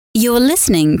You're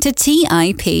listening to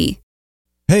TIP.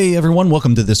 Hey everyone,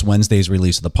 welcome to this Wednesday's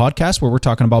release of the podcast where we're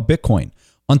talking about Bitcoin.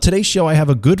 On today's show, I have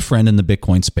a good friend in the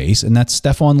Bitcoin space, and that's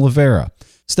Stephan Livera.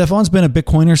 Stephan's been a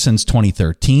Bitcoiner since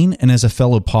 2013, and as a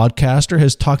fellow podcaster,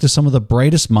 has talked to some of the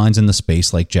brightest minds in the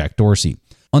space like Jack Dorsey.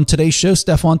 On today's show,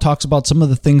 Stephan talks about some of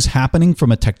the things happening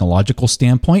from a technological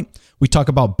standpoint. We talk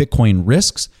about Bitcoin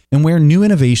risks and where new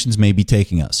innovations may be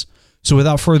taking us. So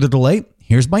without further delay,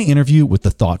 here's my interview with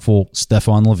the thoughtful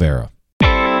Stephan Livera.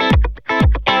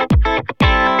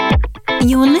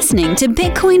 You're listening to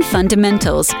Bitcoin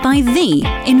Fundamentals by the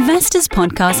Investors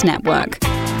Podcast Network.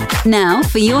 Now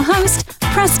for your host,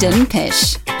 Preston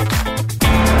Pish.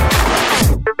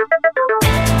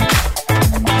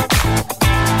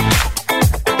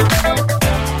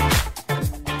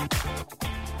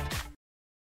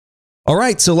 All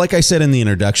right, so like I said in the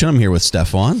introduction, I'm here with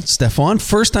Stephan. Stephan,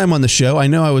 first time on the show. I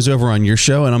know I was over on your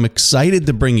show, and I'm excited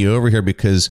to bring you over here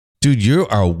because, dude, you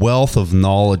are a wealth of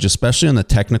knowledge, especially on the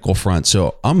technical front.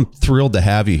 So I'm thrilled to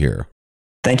have you here.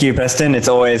 Thank you, Preston. It's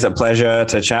always a pleasure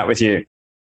to chat with you.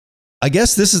 I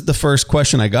guess this is the first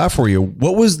question I got for you.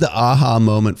 What was the aha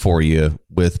moment for you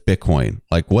with Bitcoin?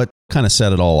 Like, what kind of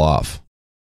set it all off?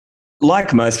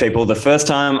 Like most people, the first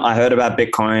time I heard about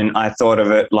Bitcoin, I thought of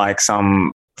it like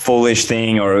some foolish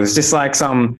thing, or it was just like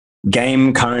some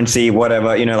game currency,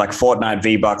 whatever, like Fortnite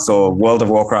V-Bucks or World of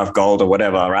Warcraft Gold or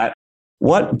whatever, right?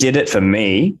 What did it for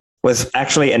me was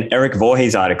actually an Eric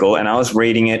Voorhees article, and I was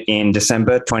reading it in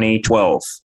December 2012.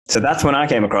 So that's when I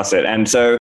came across it. And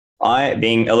so I,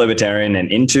 being a libertarian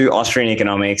and into Austrian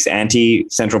economics,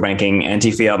 anti-central banking,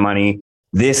 anti-fiat money,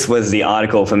 this was the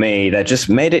article for me that just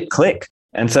made it click.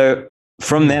 And so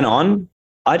from then on,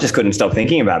 I just couldn't stop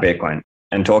thinking about Bitcoin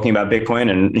and talking about Bitcoin.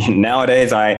 And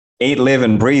nowadays I eat, live,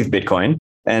 and breathe Bitcoin.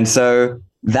 And so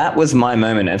that was my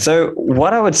moment. And so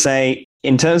what I would say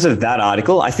in terms of that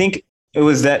article, I think it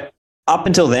was that up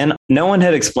until then, no one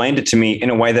had explained it to me in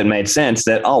a way that made sense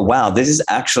that, oh, wow, this is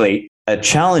actually a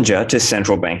challenger to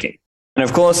central banking. And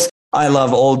of course, I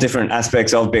love all different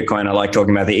aspects of Bitcoin. I like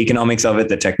talking about the economics of it,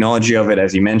 the technology of it,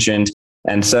 as you mentioned.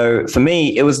 And so for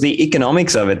me, it was the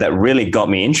economics of it that really got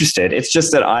me interested. It's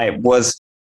just that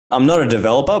I'm not a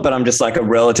developer, but I'm just like a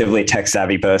relatively tech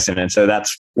savvy person. And so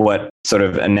that's what sort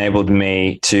of enabled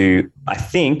me to, I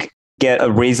think, get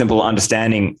a reasonable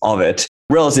understanding of it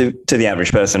relative to the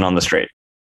average person on the street.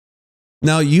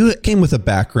 Now, you came with a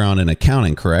background in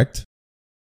accounting, correct?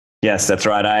 Yes, that's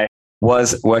right. I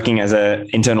was working as an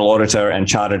internal auditor and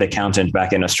chartered accountant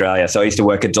back in Australia. So I used to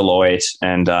work at Deloitte,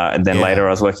 and then later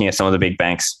I was working at some of the big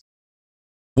banks.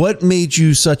 What made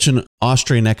you such an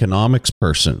Austrian economics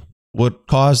person? What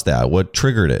caused that? What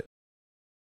triggered it?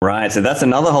 Right. So that's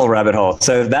another whole rabbit hole.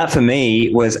 So that for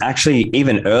me was actually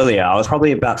even earlier. I was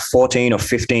probably about 14 or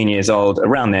 15 years old,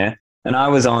 around there. And I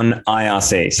was on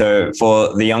IRC. So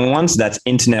for the young ones, that's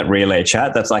Internet Relay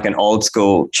Chat. That's like an old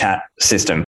school chat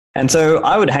system. And so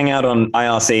I would hang out on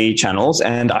IRC channels,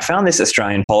 and I found this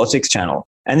Australian politics channel.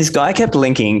 And this guy kept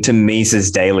linking to Mises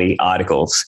Daily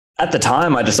articles. At the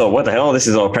time, I just thought, what the hell? This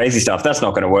is all crazy stuff. That's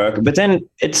not going to work. But then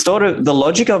the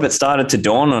logic of it started to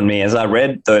dawn on me as I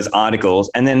read those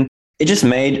articles. And then it just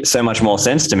made so much more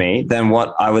sense to me than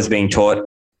what I was being taught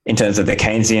in terms of the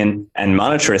Keynesian and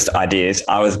monetarist ideas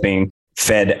I was being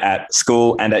fed at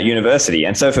school and at university.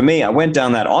 And so for me, I went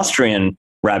down that Austrian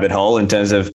rabbit hole in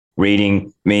terms of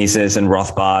reading Mises and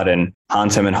Rothbard and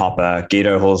Hans-Hermann Hoppe,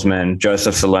 Guido Hulsmann,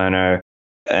 Joseph Salerno,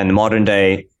 and modern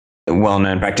day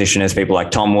well-known practitioners, people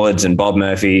like Tom Woods and Bob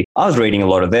Murphy. I was reading a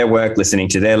lot of their work, listening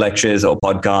to their lectures or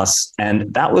podcasts.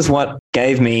 And that was what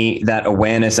gave me that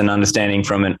awareness and understanding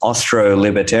from an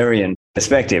Austro-libertarian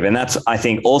perspective. And that's, I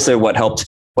think, also what helped,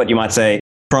 what you might say,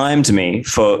 primed me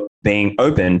for being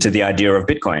open to the idea of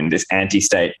Bitcoin, this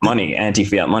anti-state money,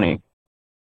 anti-fiat money.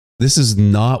 This is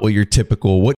not what your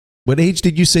typical, what age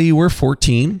did you say you were?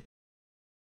 14?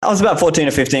 I was about 14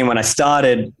 or 15 when I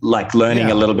started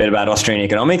learning a little bit about Austrian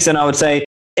economics. And I would say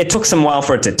it took some while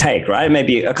for it to take, right?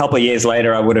 Maybe a couple of years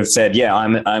later, I would have said, yeah,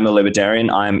 I'm a libertarian.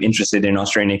 I'm interested in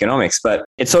Austrian economics, but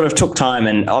it sort of took time.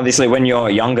 And obviously when you're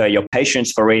younger, your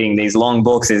patience for reading these long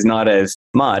books is not as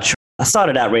much. I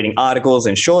started out reading articles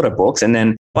and shorter books. And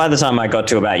then by the time I got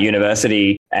to about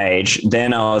university age,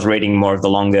 then I was reading more of the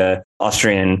longer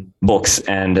Austrian books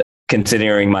and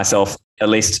considering myself at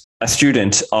least a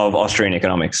student of Austrian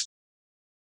economics.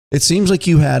 It seems like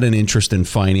you had an interest in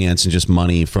finance and just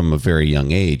money from a very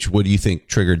young age. What do you think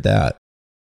triggered that?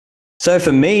 So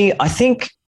for me, I think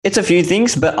it's a few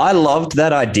things, but I loved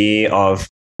that idea of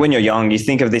when you're young, you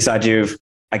think of this idea of,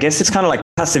 I guess it's kind of like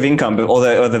passive income, but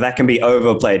although that can be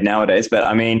overplayed nowadays. But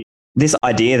I mean, this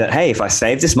idea that, hey, if I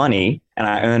save this money and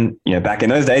I earn, back in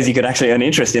those days, you could actually earn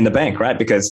interest in the bank, right?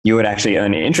 Because you would actually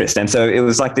earn interest. And so it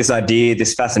was like this idea,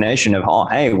 this fascination of, oh,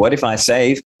 hey, what if I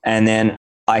save and then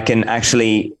I can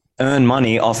actually earn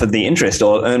money off of the interest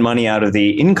or earn money out of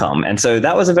the income? And so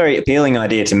that was a very appealing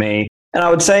idea to me. And I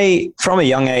would say from a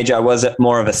young age, I was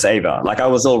more of a saver. Like I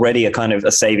was already a kind of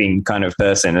a saving kind of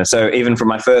person. And so even from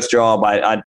my first job,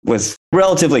 I was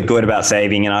relatively good about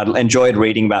saving, and I enjoyed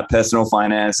reading about personal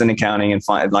finance and accounting and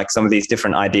like some of these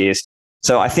different ideas.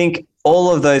 So I think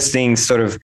all of those things sort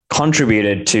of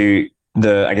contributed to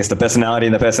the personality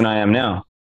and the person I am now.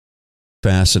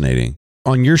 Fascinating.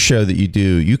 On your show that you do,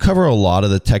 you cover a lot of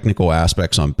the technical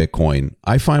aspects on Bitcoin.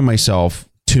 I find myself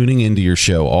tuning into your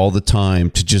show all the time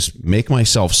to just make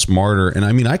myself smarter. And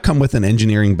I mean, I come with an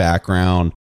engineering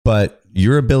background, but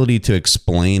your ability to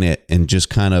explain it and just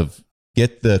kind of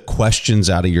get the questions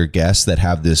out of your guests that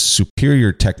have this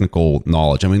superior technical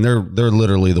knowledge. I mean, they're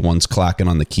literally the ones clacking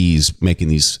on the keys, making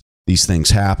these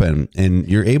things happen. And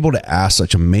you're able to ask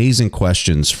such amazing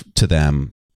questions to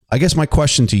them. I guess my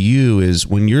question to you is,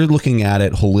 when you're looking at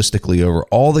it holistically over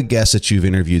all the guests that you've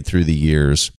interviewed through the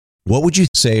years, what would you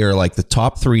say are like the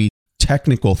top 3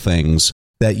 technical things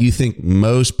that you think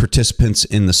most participants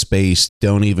in the space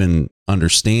don't even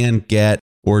understand, get,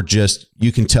 or just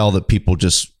you can tell that people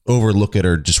just overlook it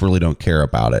or just really don't care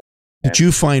about it, that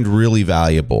you find really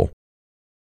valuable?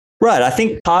 Right. I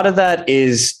think part of that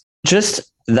is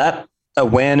just that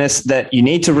awareness that you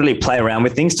need to really play around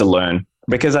with things to learn.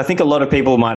 Because I think a lot of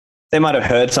people might have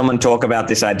heard someone talk about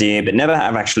this idea, but never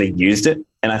have actually used it.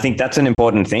 And I think that's an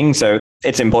important thing. So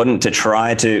it's important to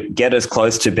try to get as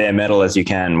close to bare metal as you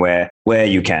can, where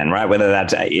you can, right? Whether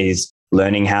that is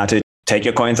learning how to take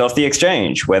your coins off the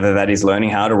exchange, whether that is learning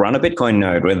how to run a Bitcoin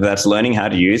node, whether that's learning how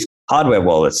to use hardware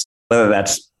wallets, whether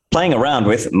that's playing around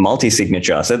with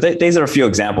multi-signature. So these are a few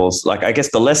examples. Like, I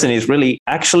guess the lesson is really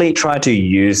actually try to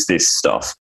use this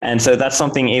stuff. And so that's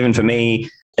something, even for me,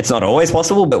 it's not always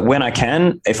possible, but when I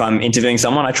can, if I'm interviewing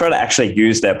someone, I try to actually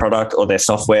use their product or their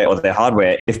software or their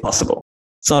hardware if possible.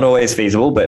 It's not always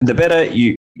feasible, but the better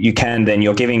you can, then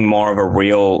you're giving more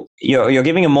of you're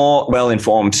giving a more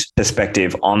well-informed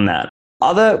perspective on that.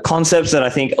 Other concepts that I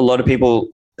think a lot of people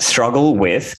struggle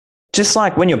with, just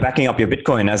like when you're backing up your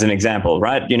Bitcoin as an example,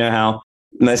 right? You know how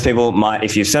most people might,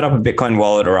 if you set up a Bitcoin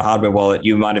wallet or a hardware wallet,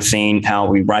 you might have seen how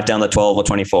we write down the 12 or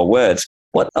 24 words.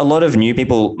 What a lot of new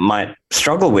people might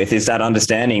struggle with is that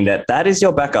understanding that is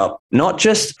your backup, not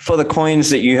just for the coins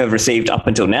that you have received up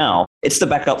until now. It's the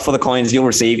backup for the coins you'll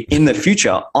receive in the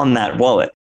future on that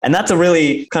wallet. And that's a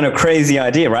really kind of crazy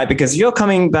idea, right? Because you're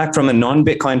coming back from a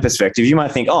non-Bitcoin perspective. You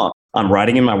might think, oh, I'm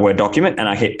writing in my Word document and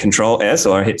I hit Control S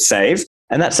or I hit save,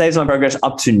 and that saves my progress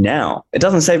up to now. It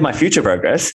doesn't save my future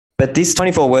progress, but these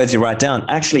 24 words you write down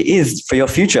actually is for your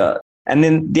future. And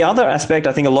then the other aspect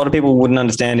I think a lot of people wouldn't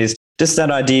understand is just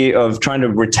that idea of trying to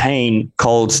retain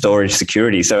cold storage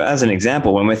security. So as an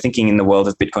example, when we're thinking in the world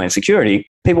of Bitcoin security,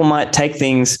 people might take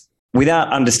things without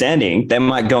understanding. They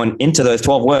might go into those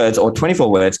 12 words or 24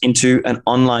 words into an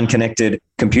online connected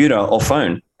computer or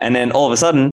phone. And then all of a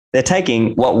sudden, they're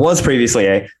taking what was previously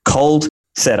a cold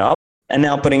setup and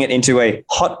now putting it into a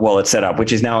hot wallet setup,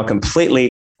 which is now a completely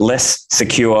less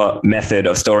secure method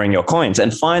of storing your coins,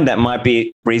 and find that might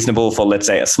be reasonable for, let's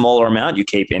say, a smaller amount you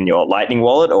keep in your Lightning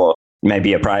wallet, or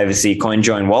maybe a privacy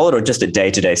CoinJoin wallet, or just a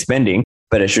day-to-day spending.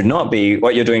 But it should not be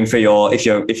what you're doing for if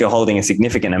you're holding a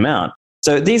significant amount.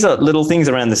 So these are little things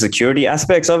around the security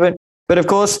aspects of it. But of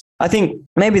course, I think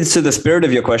maybe to the spirit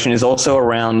of your question is also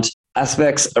around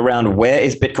aspects around where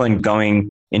is Bitcoin going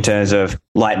in terms of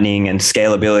Lightning and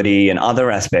scalability and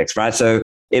other aspects, right? So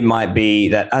it might be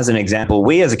that, as an example,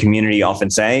 we as a community often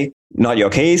say, not your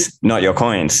keys, not your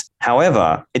coins.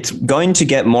 However, it's going to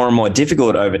get more and more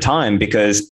difficult over time,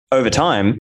 because over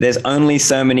time, there's only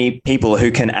so many people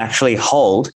who can actually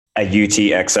hold a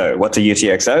UTXO. What's a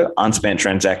UTXO? Unspent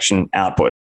transaction output.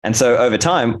 And so over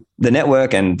time, the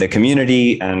network and the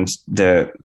community and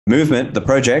the movement, the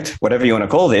project, whatever you want to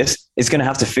call this, is going to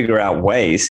have to figure out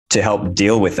ways to help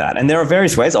deal with that. And there are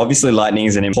various ways. Obviously, Lightning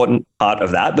is an important part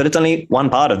of that, but it's only one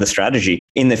part of the strategy.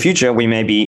 In the future, we may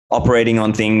be operating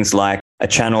on things like a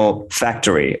channel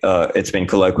factory, it's been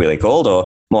colloquially called, or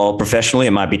more professionally,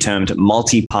 it might be termed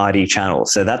multi-party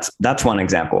channels. So that's one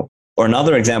example. Or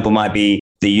another example might be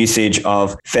the usage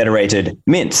of federated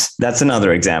mints. That's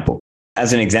another example.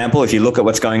 As an example, if you look at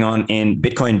what's going on in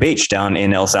Bitcoin Beach down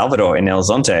in El Salvador, in El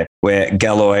Zonte, where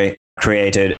Galloy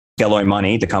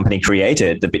Money, the company,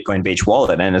 created the Bitcoin Beach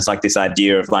wallet. And it's like this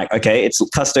idea of like, okay, it's a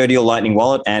custodial Lightning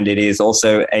wallet, and it is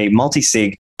also a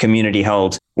multi-sig community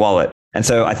held wallet. And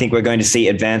so I think we're going to see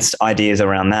advanced ideas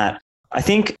around that. I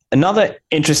think another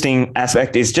interesting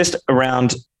aspect is just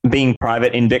around being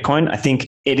private in Bitcoin. I think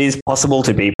it is possible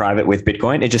to be private with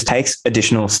Bitcoin. It just takes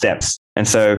additional steps. And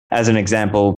so as an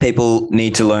example, people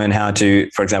need to learn how to,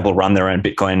 for example, run their own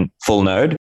Bitcoin full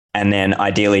node, and then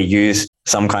ideally use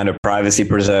some kind of privacy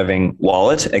preserving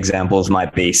wallet. Examples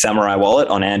might be Samurai Wallet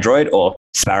on Android or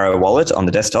Sparrow Wallet on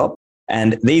the desktop.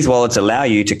 And these wallets allow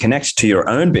you to connect to your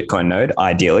own Bitcoin node,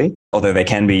 ideally, although they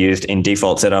can be used in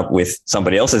default setup with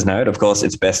somebody else's node. Of course,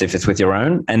 it's best if it's with your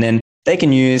own. And then they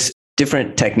can use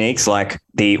different techniques like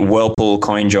the Whirlpool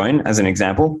coin join as an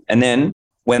example. And then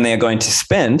when they're going to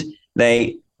spend,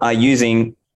 they are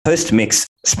using post-mix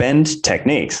spend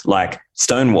techniques like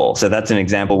Stonewall. So that's an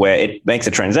example where it makes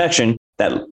a transaction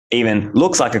that even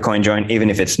looks like a coin join, even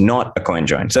if it's not a coin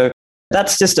join. So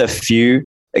that's just a few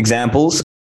examples.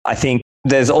 I think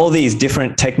there's all these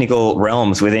different technical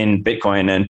realms within Bitcoin,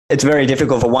 and it's very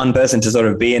difficult for one person to sort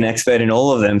of be an expert in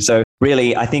all of them. So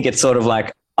really, I think it's sort of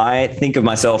like, I think of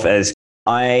myself as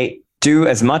I do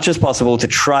as much as possible to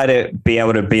try to be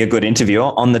able to be a good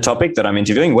interviewer on the topic that I'm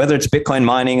interviewing, whether it's Bitcoin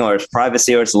mining or it's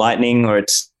privacy or it's Lightning or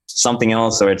it's something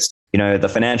else, or it's, the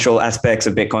financial aspects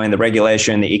of Bitcoin, the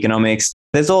regulation, the economics.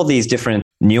 There's all these different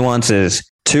nuances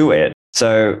to it.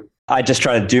 So I just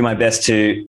try to do my best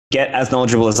to get as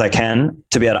knowledgeable as I can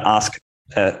to be able to ask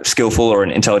a skillful or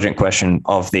an intelligent question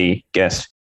of the guest.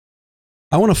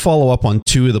 I want to follow up on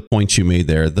two of the points you made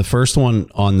there. The first one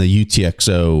on the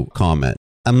UTXO comment.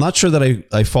 I'm not sure that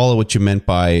I follow what you meant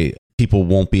by people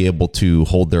won't be able to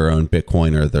hold their own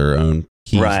Bitcoin or their own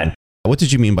keys. Right. What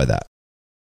did you mean by that?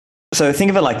 So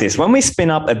think of it like this. When we spin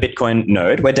up a Bitcoin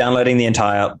node, we're downloading the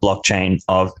entire blockchain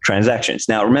of transactions.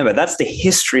 Now, remember, that's the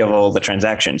history of all the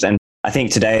transactions. And I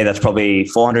think today that's probably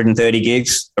 430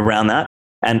 gigs, around that,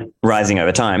 and rising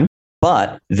over time.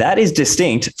 But that is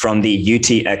distinct from the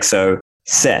UTXO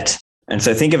set. And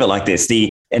so think of it like this. The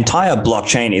entire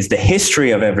blockchain is the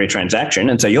history of every transaction.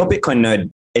 And so your Bitcoin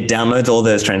node, it downloads all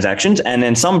those transactions. And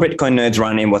then some Bitcoin nodes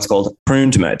run in what's called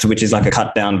pruned mode, which is like a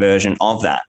cut down version of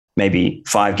that, maybe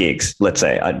 5 gigs, let's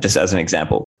say, just as an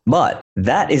example. But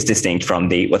that is distinct from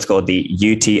the what's called the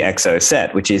UTXO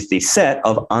set, which is the set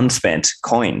of unspent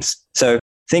coins. So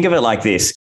think of it like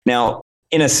this. Now,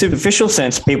 in a superficial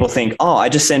sense, people think, oh, I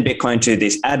just send Bitcoin to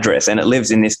this address and it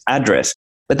lives in this address.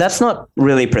 But that's not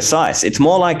really precise. It's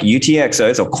more like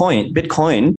UTXOs or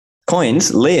Bitcoin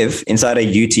coins live inside a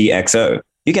UTXO.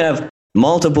 You can have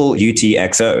multiple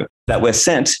UTXO that were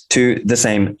sent to the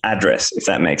same address, if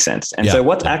that makes sense. And so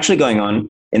what's actually going on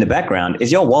in the background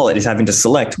is your wallet is having to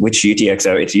select which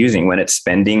UTXO it's using when it's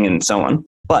spending and so on.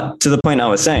 But to the point I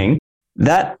was saying,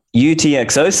 that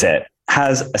UTXO set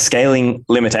has a scaling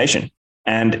limitation.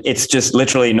 And it's just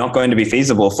literally not going to be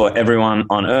feasible for everyone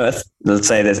on Earth. Let's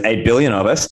say there's 8 billion of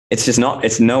us.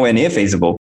 It's nowhere near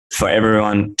feasible for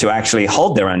everyone to actually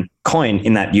hold their own coin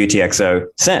in that UTXO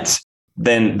sense.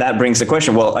 Then that brings the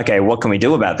question, well, okay, what can we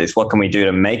do about this? What can we do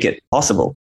to make it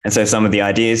possible? And so some of the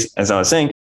ideas, as I was saying,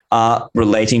 are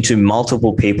relating to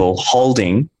multiple people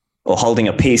holding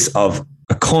a piece of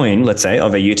a coin, let's say,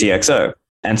 of a UTXO.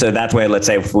 And so that's where, we're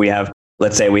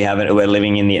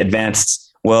living in the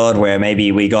advanced world where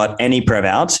maybe we got any prev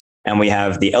out and we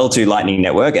have the L2 Lightning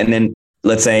network. And then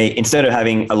let's say instead of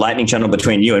having a Lightning channel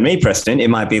between you and me, Preston,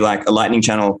 it might be like a Lightning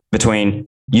channel between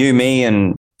you, me,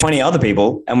 and 20 other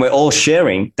people, and we're all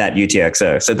sharing that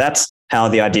UTXO. So that's how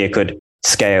the idea could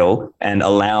scale and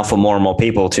allow for more and more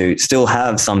people to still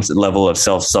have some level of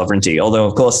self-sovereignty, although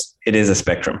of course it is a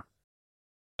spectrum.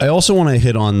 I also want to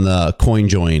hit on the coin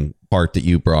join part that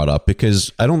you brought up,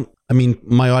 because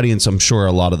my audience, I'm sure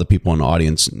a lot of the people in the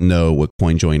audience know what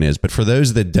coin join is, but for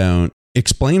those that don't,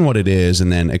 explain what it is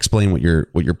and then explain what your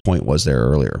point was there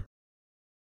earlier.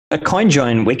 A coin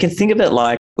join, we can think of it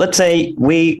like, let's say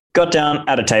we got down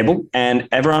at a table and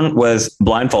everyone was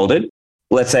blindfolded.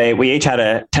 Let's say we each had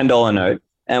a $10 note.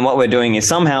 And what we're doing is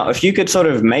somehow, if you could sort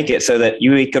of make it so that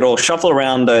we could all shuffle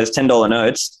around those $10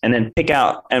 notes and then pick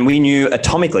out, and we knew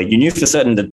atomically, you knew for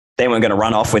certain that they weren't going to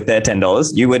run off with their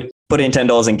 $10. You would put in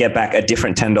 $10 and get back a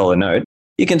different $10 note.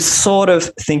 You can sort of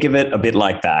think of it a bit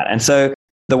like that. And so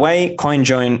the way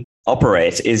CoinJoin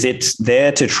operates is it's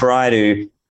there to try to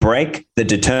break the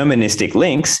deterministic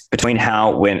links between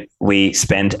when we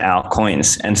spend our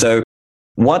coins. And so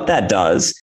what that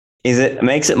does is it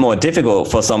makes it more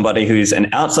difficult for somebody who's an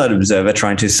outside observer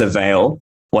trying to surveil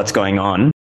what's going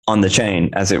on the chain,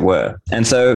 as it were. And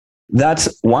so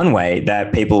that's one way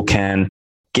that people can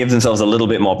give themselves a little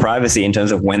bit more privacy in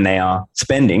terms of when they are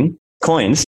spending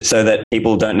coins, so that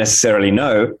people don't necessarily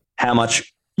know how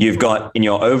much you've got in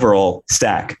your overall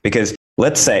stack. Because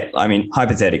let's say, I mean,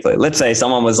 hypothetically, let's say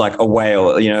someone was like a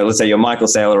whale, let's say you're Michael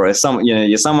Saylor or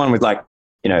you're someone with like,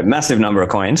 massive number of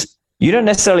coins. You don't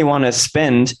necessarily want to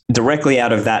spend directly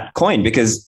out of that coin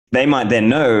because they might then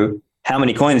know how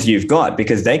many coins you've got,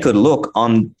 because they could look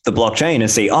on the blockchain and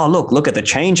see, oh, look at the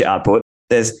change output.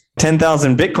 There's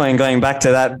 10,000 Bitcoin going back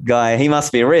to that guy. He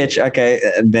must be rich. Okay.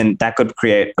 And then that could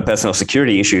create a personal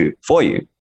security issue for you.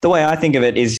 The way I think of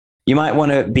it is you might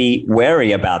want to be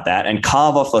wary about that and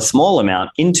carve off a small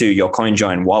amount into your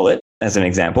CoinJoin wallet, as an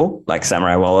example, like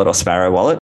Samurai Wallet or Sparrow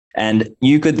Wallet. And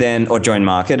you could then, or Join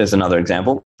Market as another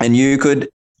example, and you could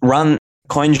run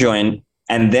CoinJoin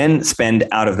and then spend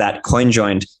out of that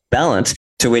CoinJoined balance,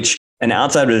 to which an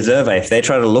outside observer, if they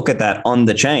try to look at that on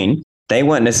the chain, they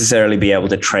won't necessarily be able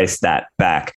to trace that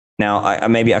back. Now,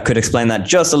 maybe I could explain that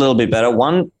just a little bit better.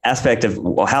 One aspect of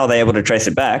how they're able to trace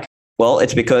it back, well,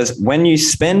 it's because when you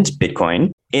spend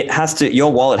Bitcoin,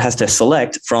 your wallet has to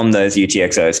select from those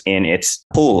UTXOs in its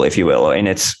pool, if you will, or in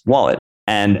its wallet.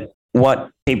 And what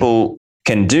people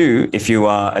can do, if you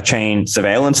are a chain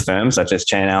surveillance firm, such as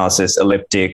Chainalysis,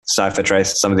 Elliptic,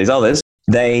 CipherTrace, some of these others,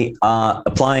 they are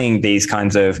applying these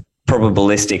kinds of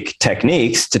probabilistic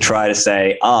techniques to try to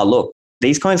say, look,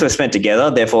 these coins were spent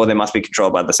together, therefore they must be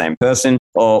controlled by the same person.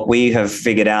 Or we have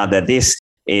figured out that this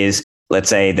is, let's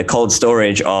say, the cold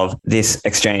storage of this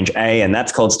exchange A, and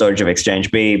that's cold storage of exchange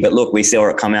B. But look, we saw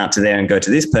it come out to there and go to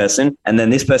this person. And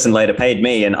then this person later paid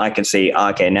me, and I can see,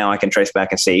 okay, now I can trace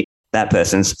back and see that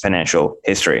person's financial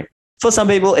history. For some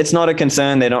people, it's not a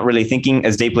concern. They're not really thinking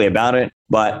as deeply about it.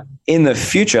 But in the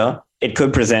future, it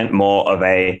could present more of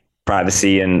a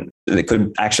privacy, and it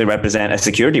could actually represent a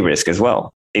security risk as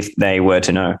well, if they were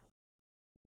to know.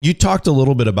 You talked a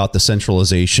little bit about the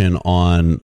centralization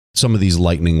on some of these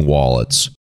Lightning wallets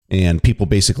and people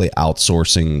basically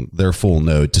outsourcing their full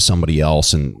node to somebody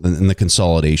else and the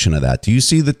consolidation of that. Do you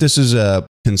see that this is a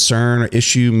concern or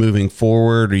issue moving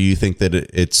forward, or you think that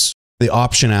it's the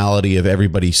optionality of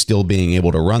everybody still being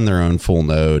able to run their own full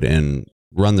node and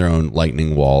run their own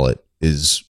Lightning wallet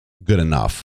is good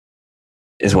enough?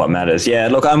 Is what matters. Yeah,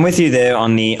 look, I'm with you there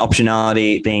on the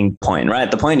optionality being point,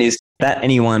 right? The point is that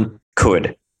anyone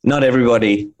could. Not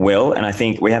everybody will. And I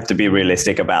think we have to be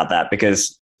realistic about that,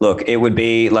 because, look, it would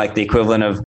be like the equivalent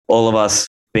of all of us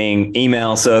being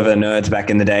email server nerds back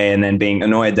in the day and then being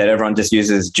annoyed that everyone just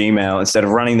uses Gmail instead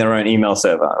of running their own email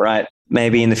server, right?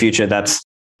 Maybe in the future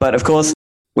but of course,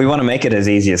 we want to make it as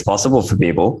easy as possible for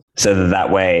people so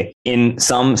that way, in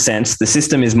some sense, the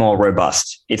system is more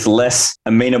robust. It's less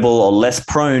amenable or less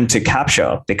prone to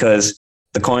capture, because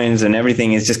the coins and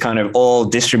everything is just kind of all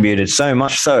distributed so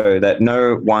much so that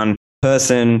no one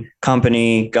person,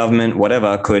 company, government,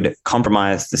 whatever could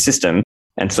compromise the system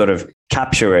and sort of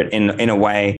capture it in a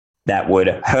way that would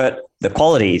hurt the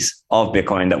qualities of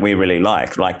Bitcoin that we really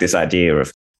like this idea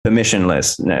of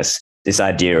permissionlessness, this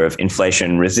idea of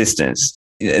inflation resistance,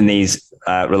 and these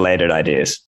related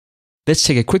ideas. Let's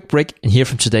take a quick break and hear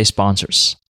from today's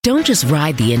sponsors. Don't just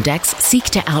ride the index, seek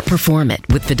to outperform it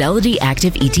with Fidelity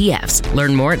Active ETFs.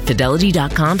 Learn more at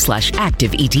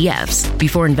fidelity.com/active ETFs.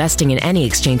 Before investing in any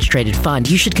exchange-traded fund,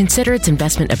 you should consider its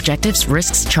investment objectives,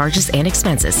 risks, charges, and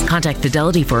expenses. Contact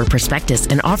Fidelity for a prospectus,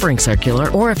 an offering circular,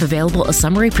 or if available, a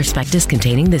summary prospectus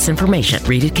containing this information.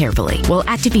 Read it carefully. While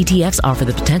active ETFs offer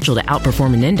the potential to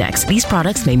outperform an index, these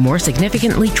products may more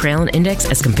significantly trail an index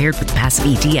as compared with passive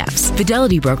ETFs.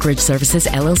 Fidelity Brokerage Services,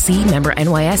 LLC, member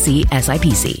NYSE,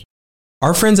 SIPC.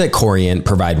 Our friends at Corient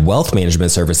provide wealth management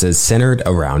services centered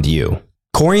around you.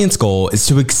 Corient's goal is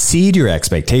to exceed your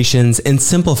expectations and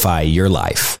simplify your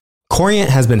life.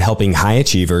 Corient has been helping high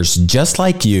achievers just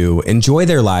like you enjoy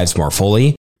their lives more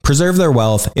fully, preserve their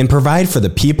wealth, and provide for the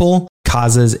people,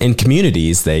 causes, and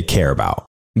communities they care about.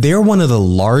 They are one of the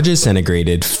largest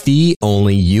integrated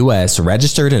fee-only U.S.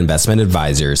 registered investment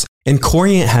advisors, and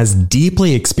Corient has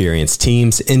deeply experienced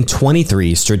teams in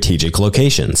 23 strategic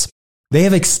locations. They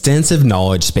have extensive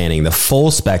knowledge spanning the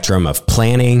full spectrum of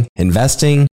planning,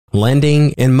 investing,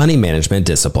 lending, and money management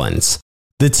disciplines.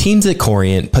 The teams at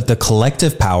Corient put the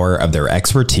collective power of their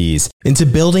expertise into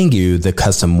building you the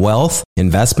custom wealth,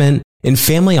 investment, and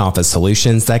family office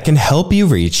solutions that can help you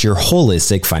reach your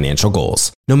holistic financial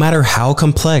goals, no matter how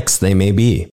complex they may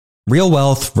be. Real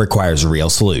wealth requires real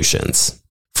solutions.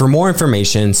 For more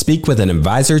information, speak with an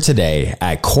advisor today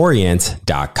at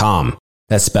corient.com.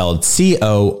 That's spelled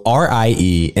Corient.com.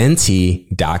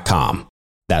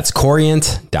 That's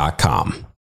Corient.com.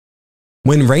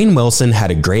 When Rainn Wilson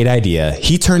had a great idea,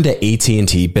 he turned to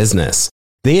AT&T Business.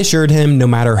 They assured him no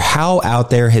matter how out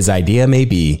there his idea may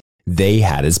be, they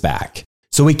had his back.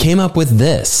 So he came up with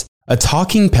this, A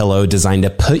talking pillow designed to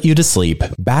put you to sleep,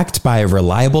 backed by a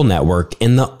reliable network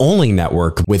and the only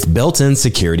network with built-in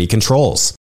security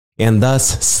controls. And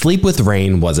thus, Sleep with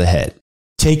Rain was a hit.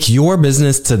 Take your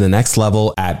business to the next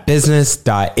level at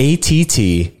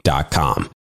business.att.com.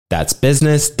 That's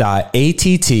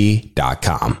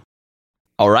business.att.com.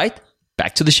 All right,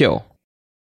 back to the show.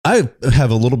 I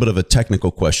have a little bit of a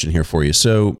technical question here for you.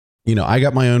 So, I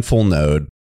got my own full node.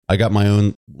 I got my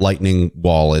own Lightning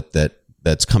wallet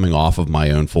that's coming off of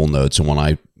my own full node. So when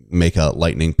I make a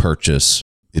Lightning purchase,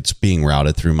 it's being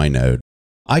routed through my node.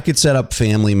 I could set up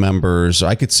family members.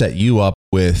 I could set you up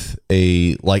with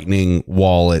a Lightning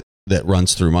wallet that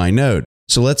runs through my node.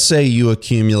 So let's say you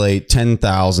accumulate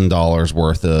 $10,000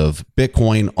 worth of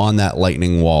Bitcoin on that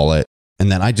Lightning wallet,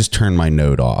 and then I just turn my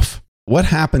node off. What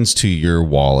happens to your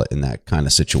wallet in that kind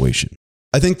of situation?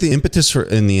 I think the impetus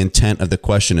and the intent of the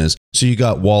question is, so you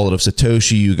got Wallet of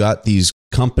Satoshi, you got these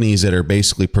companies that are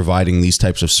basically providing these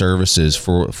types of services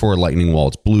for Lightning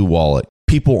wallets, Blue Wallet.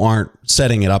 People aren't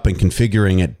setting it up and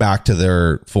configuring it back to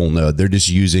their full node. They're just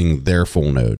using their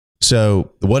full node.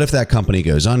 So what if that company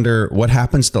goes under? What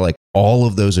happens to all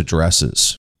of those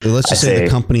addresses? Let's just say the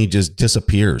company just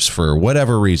disappears for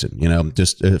whatever reason,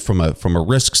 just from a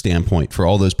risk standpoint for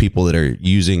all those people that are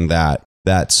using that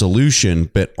solution,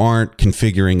 but aren't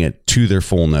configuring it to their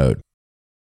full node.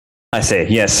 I see.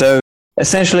 Yeah. So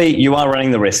essentially you are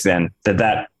running the risk then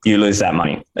that you lose that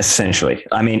money, essentially.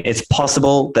 I mean, it's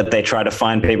possible that they try to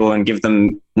find people and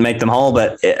make them whole,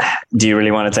 but do you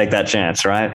really want to take that chance,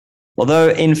 right? Although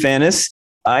in fairness,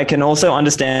 I can also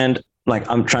understand,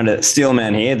 I'm trying to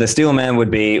steelman here. The steelman would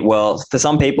be, well, for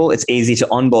some people, it's easy to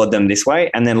onboard them this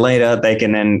way. And then later they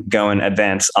can then go and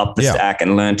advance up the stack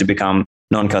and learn to become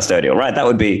non-custodial, right? That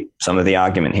would be some of the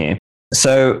argument here.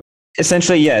 So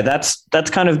essentially, that's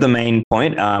kind of the main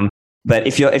point. But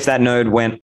if that node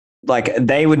went,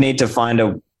 they would need to find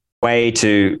a way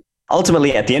to,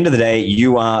 ultimately at the end of the day,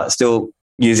 you are still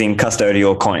using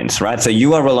custodial coins, right? So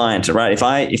you are reliant, right? If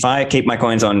I keep my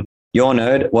coins on your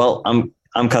node, well, I'm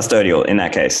custodial in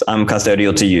that case. I'm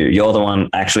custodial to you. You're the one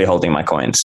actually holding my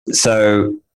coins.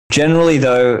 So generally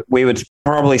though, we would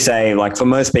probably say for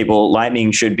most people,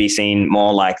 Lightning should be seen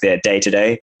more like their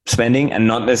day-to-day spending and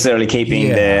not necessarily keeping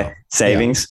their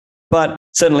savings. But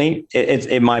certainly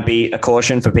it might be a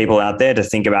caution for people out there to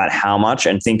think about how much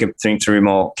and think through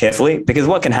more carefully, because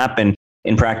what can happen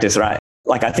in practice, right?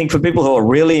 I think for people who are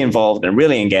really involved and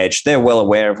really engaged, they're well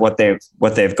aware of what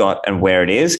they've got and where it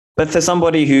is. But for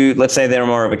somebody who, let's say they're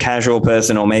more of a casual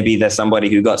person, or maybe they're somebody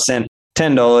who got sent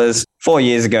 $10 4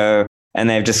 years ago and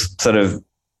they've just sort of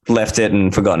left it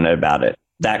and forgotten about it.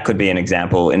 That could be an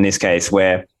example in this case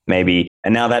where maybe,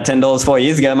 and now that $10 4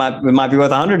 years ago might be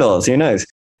worth $100. Who knows?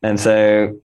 And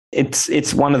so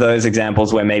it's one of those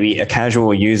examples where maybe a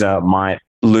casual user might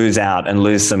lose out and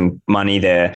lose some money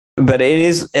there. But it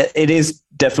is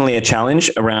definitely a challenge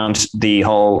around the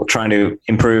whole trying to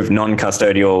improve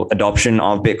non-custodial adoption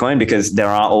of Bitcoin, because there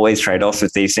are always trade-offs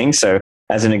with these things. So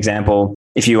as an example,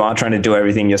 if you are trying to do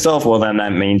everything yourself, well, then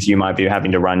that means you might be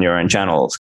having to run your own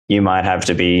channels. You might have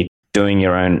to be doing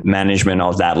your own management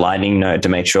of that Lightning node to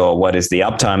make sure what is the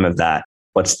uptime of that?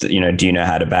 Do you know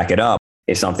how to back it up?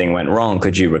 If something went wrong,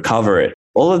 could you recover it?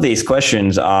 All of these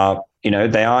questions are,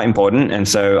 they are important. And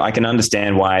so I can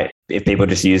understand why if people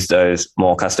just use those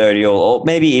more custodial, or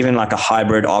maybe even a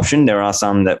hybrid option, there are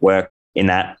some that work in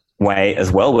that way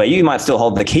as well, where you might still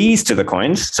hold the keys to the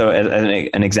coins. So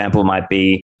an example might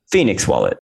be Phoenix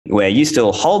Wallet, where you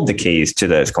still hold the keys to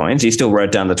those coins. You still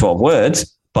wrote down the 12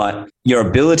 words, but your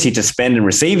ability to spend and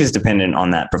receive is dependent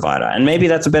on that provider. And maybe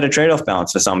that's a better trade-off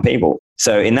balance for some people.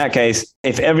 So in that case,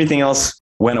 if everything else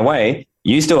went away,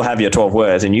 you still have your 12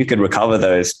 words and you could recover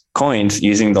those coins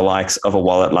using the likes of a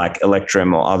wallet like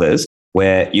Electrum or others,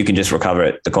 where you can just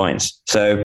recover the coins.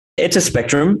 So it's a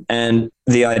spectrum. And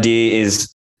the idea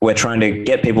is we're trying to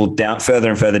get people down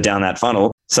further and further down that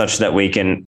funnel such that we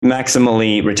can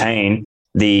maximally retain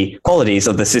the qualities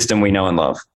of the system we know and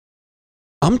love.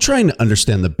 I'm trying to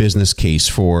understand the business case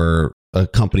for a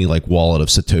company like Wallet of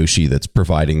Satoshi that's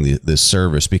providing this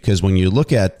service, because when you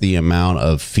look at the amount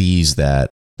of fees that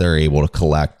they're able to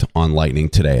collect on Lightning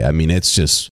today, I mean, it's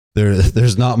just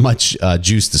there's not much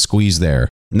juice to squeeze there.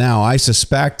 Now, I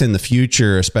suspect in the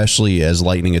future, especially as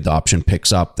Lightning adoption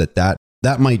picks up,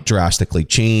 that might drastically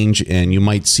change, and you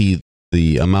might see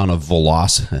the amount of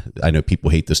velocity. I know people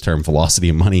hate this term, velocity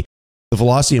of money. The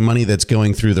velocity of money that's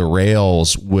going through the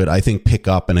rails would, I think, pick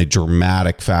up in a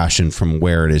dramatic fashion from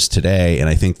where it is today. And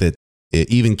I think that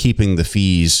even keeping the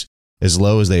fees as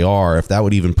low as they are, if that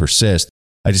would even persist,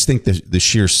 I just think the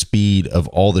sheer speed of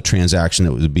all the transaction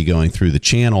that would be going through the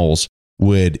channels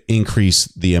would increase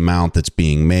the amount that's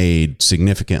being made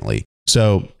significantly.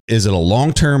 So is it a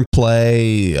long-term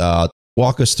play?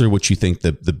 Walk us through what you think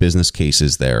the business case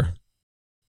is there.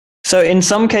 So in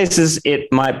some cases,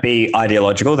 it might be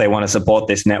ideological. They want to support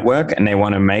this network and they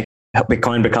want to make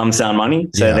Bitcoin become sound money.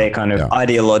 So they're kind of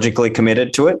ideologically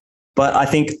committed to it. But I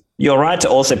think you're right to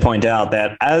also point out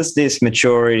that as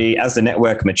the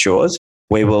network matures,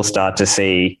 we will start to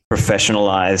see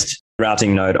professionalized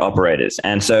routing node operators.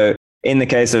 And so in the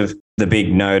case of the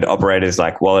big node operators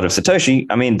like Wallet of Satoshi,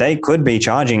 I mean, they could be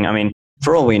charging. I mean,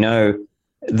 for all we know,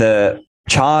 the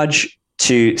charge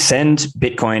to send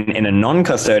Bitcoin in a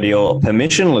non-custodial,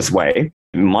 permissionless way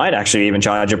might actually even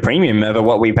charge a premium over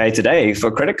what we pay today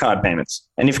for credit card payments.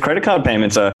 And if credit card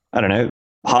payments are,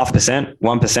 0.5%,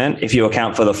 1%, if you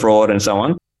account for the fraud and so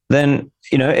on, then,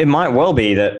 it might well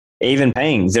be that even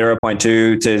paying 0.2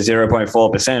 to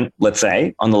 0.4%, let's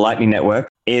say, on the Lightning Network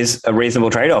is a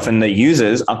reasonable trade-off. And the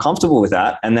users are comfortable with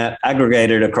that. And that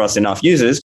aggregated across enough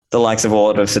users, the likes of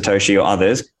Wallet of Satoshi or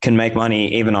others can make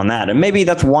money even on that. And maybe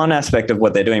that's one aspect of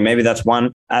what they're doing. Maybe that's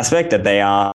one aspect that they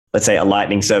are, let's say, a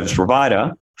Lightning service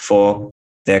provider for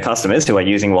their customers who are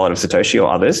using Wallet of Satoshi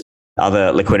or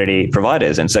other liquidity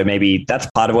providers. And so maybe that's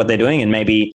part of what they're doing. And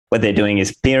maybe what they're doing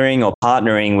is peering or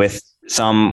partnering with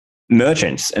some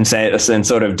merchants and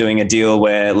sort of doing a deal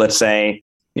where, let's say,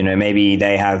 maybe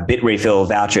they have bit refill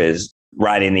vouchers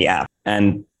right in the app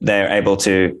and they're able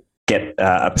to get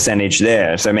a percentage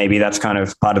there. So maybe that's kind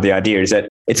of part of the idea, is that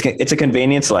it's a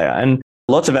convenience layer, and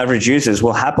lots of average users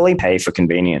will happily pay for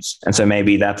convenience. And so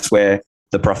maybe that's where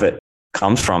the profit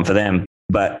comes from for them,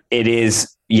 but it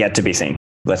is yet to be seen,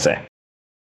 let's say.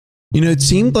 It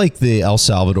seemed like the El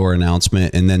Salvador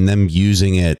announcement and then them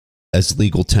using it as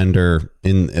legal tender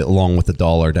along with the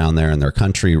dollar down there in their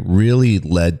country really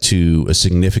led to a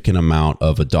significant amount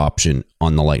of adoption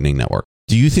on the Lightning Network.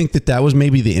 Do you think that was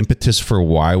maybe the impetus for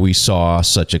why we saw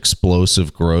such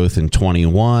explosive growth in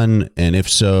 21? And if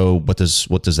so, what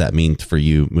does that mean for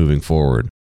you moving forward?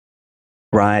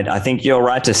 Right. I think you're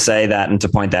right to say that and to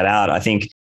point that out.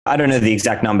 I don't know the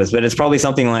exact numbers, but it's probably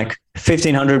something like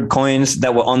 1,500 coins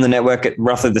that were on the network at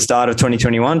roughly the start of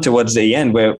 2021 towards the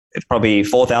end, where it's probably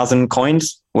 4,000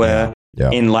 coins were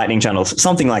in Lightning channels,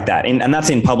 something like that. And that's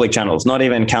in public channels, not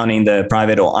even counting the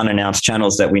private or unannounced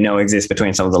channels that we know exist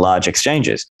between some of the large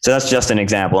exchanges. So that's just an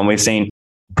example. And we've seen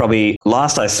probably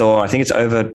last I saw, I think it's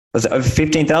over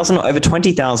 15,000 or over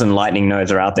 20,000 Lightning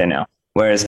nodes are out there now.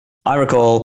 Whereas I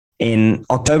recall in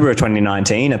October of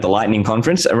 2019 at the Lightning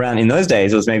conference, around in those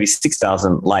days, it was maybe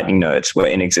 6,000 Lightning nodes were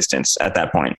in existence at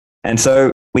that point. And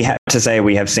so we have to say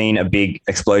we have seen a big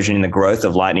explosion in the growth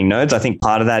of Lightning nodes. I think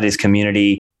part of that is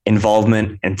community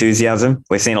involvement, enthusiasm.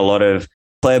 We've seen a lot of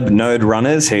pleb node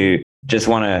runners who just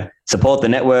want to support the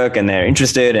network and they're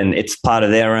interested, and it's part of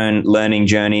their own learning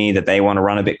journey that they want to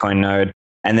run a Bitcoin node.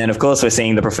 And then, of course, we're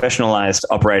seeing the professionalized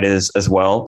operators as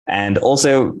well. And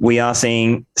also we are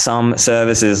seeing some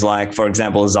services like, for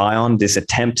example, Zion, this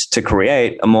attempt to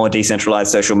create a more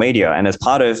decentralized social media. And as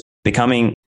part of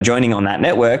joining on that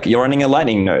network, you're running a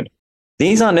Lightning node.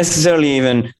 These aren't necessarily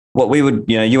even what we would,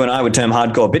 you and I would term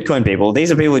hardcore Bitcoin people. These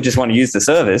are people who just want to use the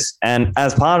service. And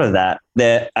as part of that,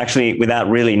 they're actually, without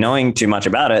really knowing too much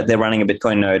about it, they're running a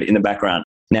Bitcoin node in the background.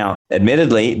 Now,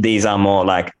 admittedly, these are more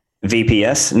like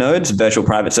VPS nodes, virtual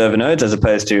private server nodes, as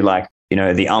opposed to like,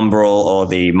 the Umbrel or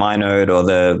the MyNode or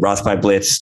the Raspberry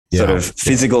Blitz sort of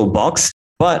physical box.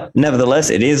 But nevertheless,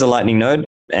 it is a Lightning node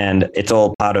and it's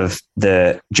all part of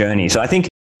the journey. So I think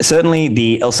certainly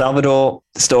the El Salvador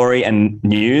story and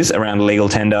news around legal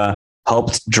tender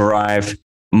helped drive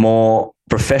more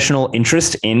professional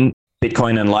interest in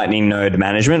Bitcoin and Lightning node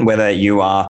management, whether you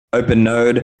are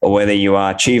OpenNode or whether you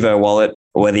are Chivo Wallet,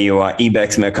 or whether you are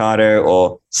Ibex Mercado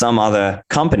or some other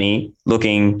company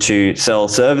looking to sell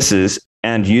services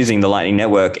and using the Lightning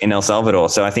Network in El Salvador.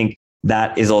 So I think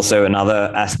that is also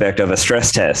another aspect of a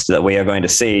stress test that we are going to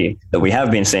see, that we have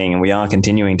been seeing and we are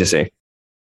continuing to see.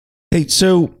 Hey,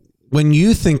 so when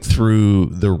you think through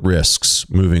the risks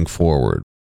moving forward,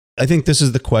 I think this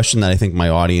is the question that I think my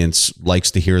audience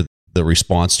likes to hear the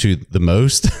response to the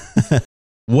most.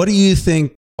 What do you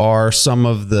think are some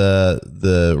of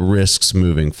the risks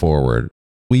moving forward?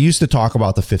 We used to talk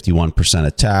about the 51%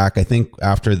 attack. I think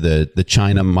after the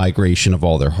China migration of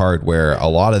all their hardware, a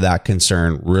lot of that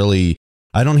concern really,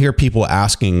 I don't hear people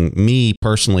asking me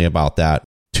personally about that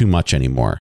too much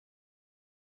anymore.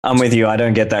 I'm with you. I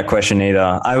don't get that question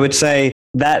either. I would say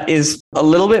that is a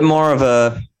little bit more of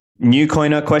a new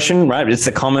coiner question, right? It's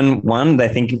the common one. They're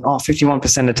thinking,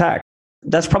 51% attack.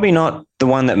 That's probably not the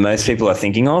one that most people are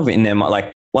thinking of in their mind.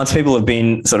 Like, once people have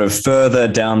been sort of further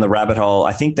down the rabbit hole,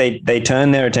 I think they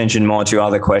turn their attention more to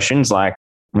other questions like,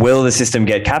 will the system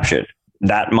get captured?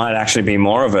 That might actually be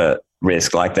more of a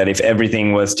risk, like that if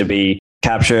everything was to be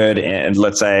captured, and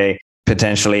let's say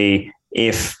potentially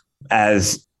if,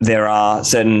 as there are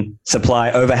certain supply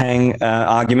overhang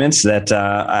arguments that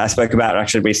I spoke about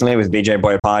actually recently with BJ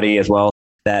Boyapati as well,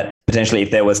 that potentially if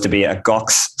there was to be a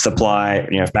GOX supply,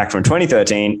 back from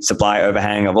 2013, supply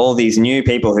overhang of all these new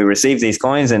people who receive these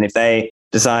coins, and if they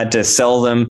decide to sell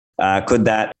them, could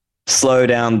that slow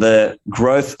down the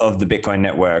growth of the Bitcoin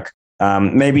network?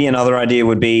 Maybe another idea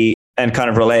would be, and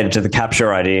kind of related to the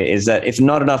capture idea, is that if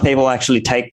not enough people actually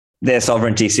take their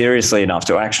sovereignty seriously enough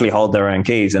to actually hold their own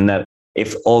keys, and that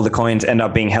if all the coins end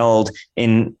up being held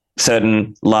in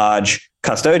certain large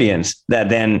custodians that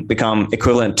then become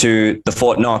equivalent to the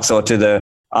Fort Knox or to the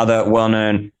other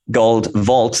well-known gold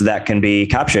vaults that can be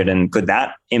captured, and could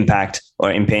that impact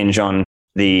or impinge on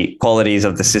the qualities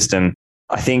of the system?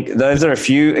 I think those are a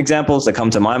few examples that come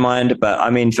to my mind. But I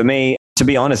mean, for me, to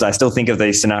be honest, I still think of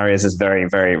these scenarios as very,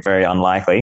 very, very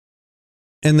unlikely.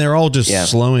 And they're all just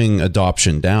slowing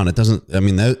adoption down. It doesn't, I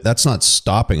mean, that's not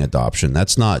stopping adoption.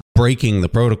 That's not breaking the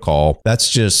protocol. That's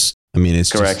just, I mean,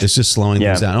 it's just slowing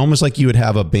things down. Almost like you would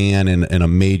have a ban in a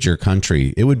major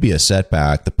country. It would be a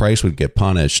setback. The price would get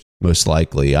punished, most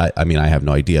likely. I mean, I have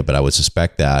no idea, but I would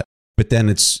suspect that. But then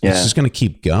it's just going to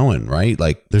keep going, right?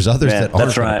 Like there's others that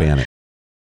aren't going to ban it.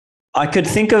 I could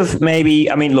think of maybe,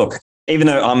 I mean, look, even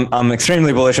though I'm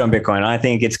extremely bullish on Bitcoin, I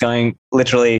think it's going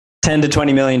literally $10 to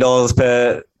 $20 million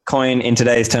per coin in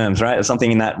today's terms, right? Or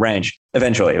something in that range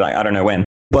eventually. Like, I don't know when,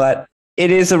 but it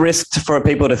is a risk for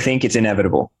people to think it's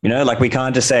inevitable. Like we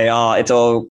can't just say,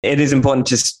 it is important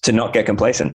just to not get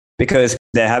complacent, because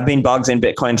there have been bugs in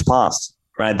Bitcoin's past,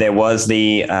 right? There was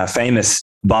the famous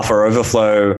buffer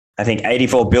overflow. I think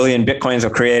 84 billion Bitcoins were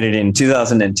created in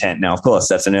 2010. Now, of course,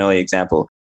 that's an early example.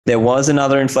 There was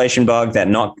another inflation bug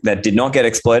that did not get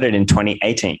exploited in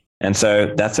 2018. And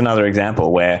so that's another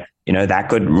example where, that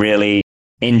could really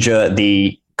injure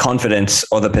the confidence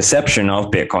or the perception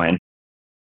of Bitcoin.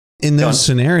 In those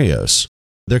scenarios,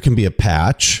 there can be a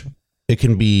patch. It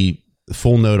can be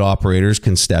full node operators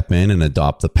can step in and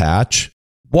adopt the patch.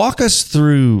 Walk us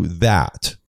through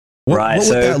that. What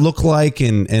would that look like?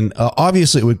 And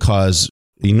obviously it would cause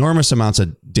enormous amounts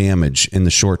of damage in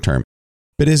the short term.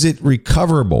 But is it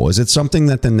recoverable? Is it something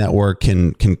that the network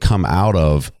can come out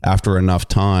of after enough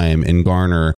time and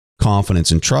garner confidence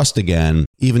and trust again,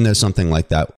 even though something like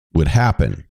that would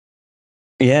happen?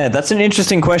 Yeah, that's an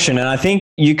interesting question. And I think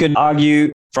you could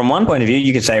argue from one point of view,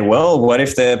 you could say, well, what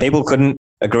if the people couldn't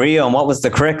agree on what was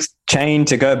the correct chain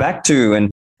to go back to?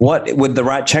 And what would the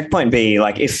right checkpoint be?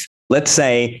 Like if, let's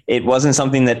say, it wasn't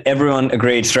something that everyone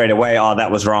agreed straight away,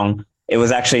 that was wrong. It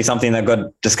was actually something that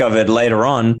got discovered later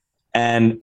on.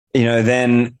 And,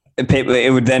 then people, it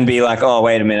would then be like, oh,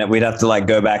 wait a minute, we'd have to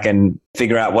go back and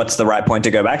figure out what's the right point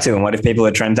to go back to. And what if people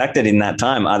are transacted in that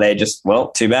time? Are they just,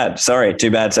 well, too bad. Sorry,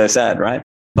 too bad, so sad, right?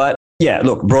 But yeah,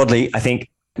 look, broadly, I think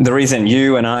the reason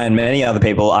you and I and many other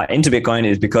people are into Bitcoin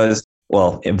is because,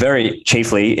 well, it very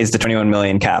chiefly is the 21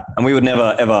 million cap. And we would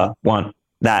never, ever want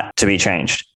that to be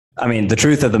changed. I mean, the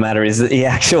truth of the matter is that the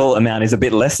actual amount is a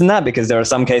bit less than that, because there are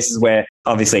some cases where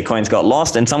obviously coins got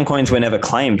lost and some coins were never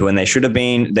claimed when they should have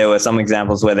been. There were some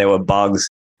examples where there were bugs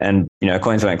and,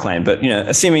 coins weren't claimed. But,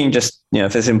 assuming just,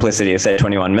 for simplicity of say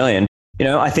 21 million,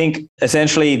 I think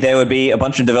essentially there would be a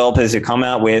bunch of developers who come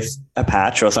out with a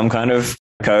patch or some kind of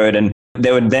code, and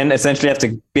they would then essentially have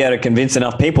to be able to convince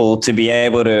enough people to be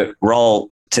able to roll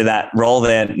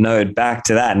their node back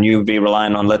to that. And you would be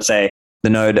relying on, let's say, the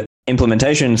node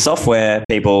implementation software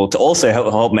people to also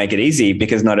help make it easy,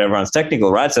 because not everyone's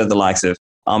technical, right? So the likes of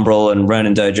Umbrel and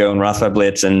Ronin Dojo and Raspberry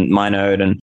Blitz and MyNode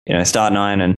and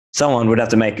Start9 and so on would have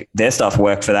to make their stuff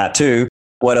work for that too.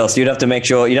 What else? You'd have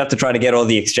to try to get all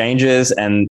the exchanges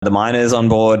and the miners on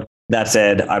board. That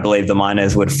said, I believe the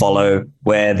miners would follow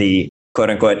where the quote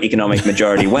unquote economic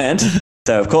majority went.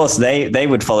 So of course they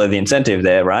would follow the incentive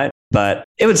there, right? But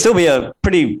it would still be a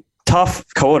pretty tough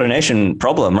coordination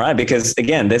problem, right? Because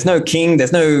again, there's no king,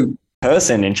 there's no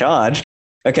person in charge.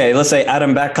 Okay, let's say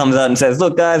Adam Back comes out and says,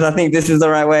 look, guys, I think this is the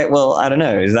right way. Well, I don't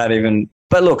know. Is that even...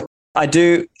 But look, I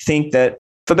do think that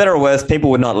for better or worse,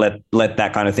 people would not let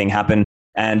that kind of thing happen.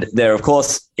 And there, of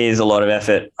course, is a lot of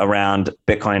effort around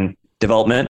Bitcoin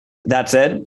development. That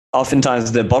said,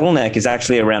 oftentimes the bottleneck is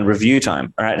actually around review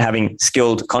time, right? Having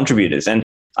skilled contributors. And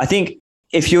I think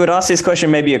if you had asked this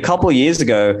question maybe a couple of years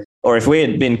ago, or if we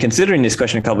had been considering this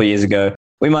question a couple of years ago,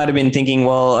 we might have been thinking,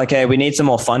 well, okay, we need some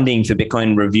more funding for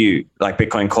Bitcoin review, like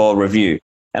Bitcoin core review.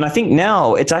 And I think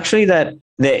now it's actually that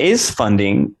the funding is actually being provided. And I think, if you would ask this question a couple of years ago, we might have been thinking, well, okay, we need some more funding for Bitcoin review, like Bitcoin core review. And I think now it's actually that the funding there is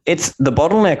funding, the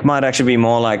bottleneck might actually be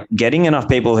more like getting enough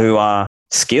people who are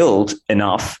skilled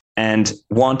enough and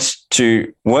want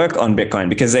to work on Bitcoin,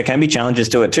 because there can be challenges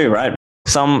to it too, right?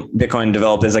 Some Bitcoin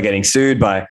developers are getting sued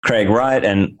by Craig Wright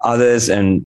and others,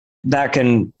 and it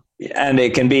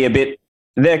can be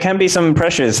there can be some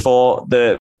pressures for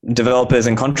the developers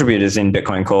and contributors in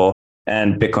Bitcoin Core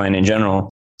and Bitcoin in general.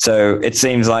 So it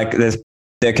seems like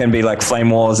there can be like flame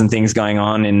wars and things going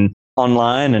on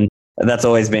online, and that's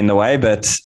always been the way.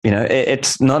 But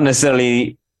it's not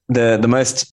necessarily the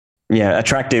most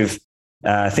attractive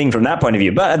thing from that point of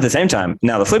view. But at the same time,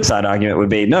 now the flip side argument would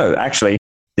be, no, actually,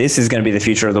 this is going to be the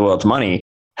future of the world's money.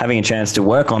 Having a chance to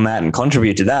work on that and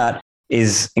contribute to that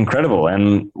is incredible,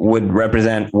 and would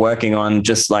represent working on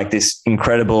just like this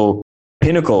incredible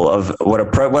pinnacle of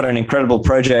what an incredible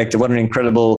project, what an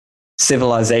incredible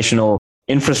civilizational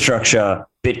infrastructure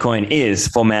Bitcoin is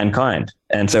for mankind.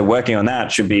 And so working on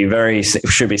that should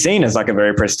be seen as like a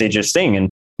very prestigious thing. And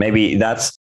maybe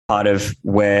that's part of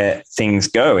where things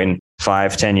go in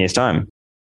 5-10 years time.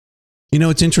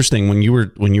 It's interesting when you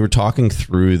were talking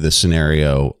through the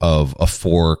scenario of a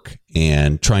fork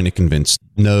and trying to convince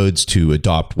nodes to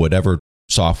adopt whatever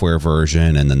software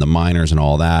version, and then the miners and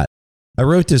all that. I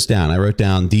wrote this down. I wrote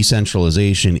down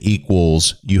decentralization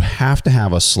equals you have to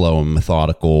have a slow and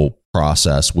methodical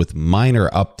process with minor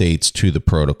updates to the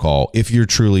protocol if you're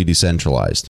truly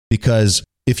decentralized. Because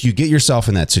if you get yourself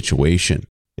in that situation,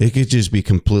 it could just be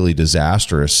completely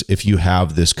disastrous if you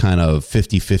have this kind of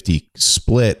 50-50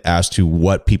 split as to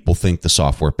what people think the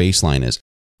software baseline is.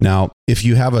 Now, if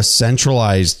you have a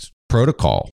centralized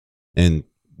protocol, and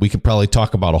we could probably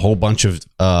talk about a whole bunch of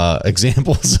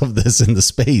examples of this in the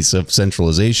space of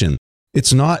centralization,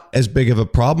 it's not as big of a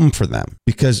problem for them,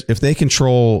 because if they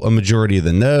control a majority of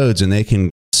the nodes and they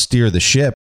can steer the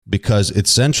ship because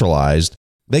it's centralized,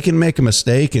 they can make a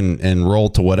mistake and roll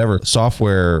to whatever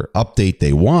software update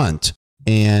they want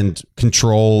and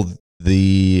control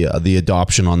the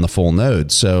adoption on the full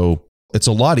node. So it's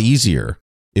a lot easier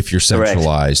if you're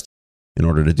centralized. Correct. In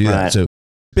order to do that. So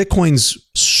Bitcoin's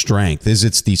strength is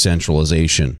its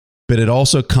decentralization, but it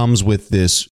also comes with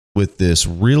this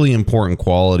really important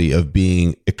quality of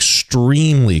being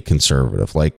extremely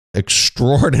conservative, like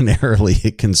extraordinarily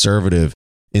conservative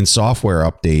in software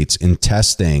updates, in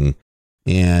testing.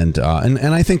 And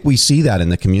I think we see that in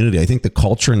the community. I think the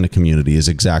culture in the community is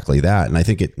exactly that. And I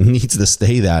think it needs to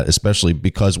stay that, especially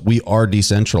because we are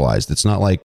decentralized. It's not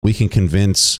like we can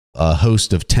convince a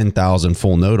host of 10,000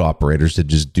 full node operators to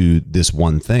just do this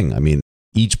one thing. I mean,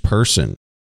 each person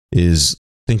is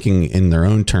thinking in their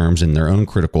own terms, in their own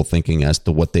critical thinking as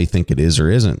to what they think it is or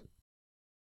isn't.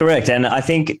 Correct. And I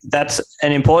think that's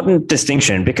an important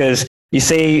distinction, because you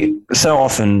see so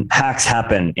often hacks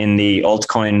happen in the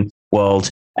altcoin world,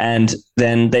 and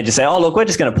then they just say, oh, look, we're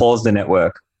just going to pause the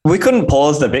network. We couldn't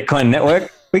pause the Bitcoin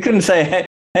network. We couldn't say,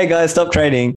 hey guys, stop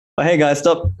trading, or hey guys,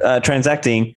 stop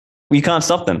transacting. You can't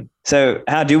stop them. So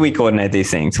how do we coordinate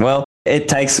these things? Well, it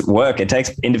takes work. It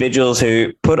takes individuals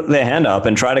who put their hand up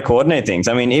and try to coordinate things.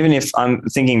 I mean, even if I'm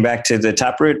thinking back to the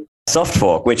Taproot soft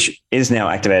fork, which is now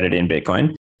activated in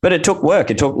Bitcoin, but it took work.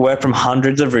 It took work from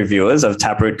hundreds of reviewers of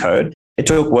Taproot code. It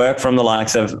took work from the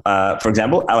likes of, for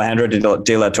example, Alejandro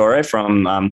de la Torre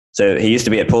from, so he used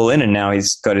to be at Poolin, and now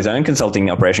he's got his own consulting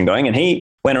operation going. And he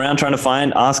went around trying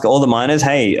to ask all the miners,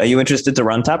 hey, are you interested to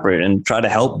run Taproot, and try to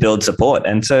help build support.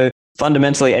 And so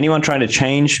fundamentally, anyone trying to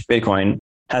change Bitcoin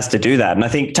has to do that. And I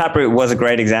think Taproot was a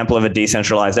great example of a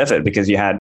decentralized effort, because you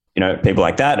had, people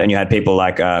like that, and you had people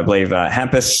like, I believe,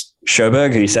 Hampus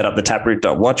Schoberg, who set up the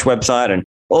Taproot.watch website, and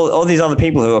all these other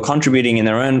people who are contributing in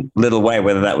their own little way,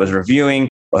 whether that was reviewing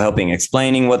or helping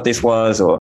explaining what this was,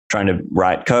 or trying to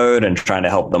write code and trying to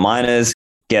help the miners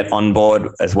get on board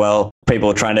as well.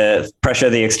 People trying to pressure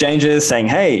the exchanges saying,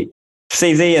 hey,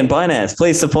 CZ and Binance,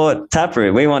 please support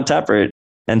Taproot. We want Taproot.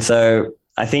 And so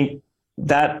I think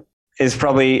that is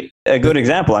probably a good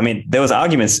example. I mean, there was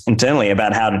arguments internally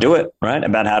about how to do it, right?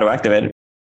 About how to activate it.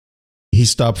 He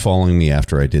stopped following me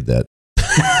after I did that.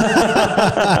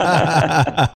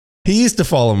 He used to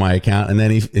follow my account, and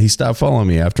then he stopped following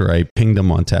me after I pinged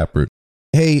him on Taproot.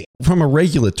 Hey, from a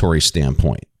regulatory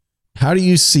standpoint, how do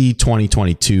you see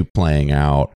 2022 playing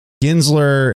out?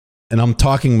 Gensler, and I'm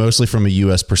talking mostly from a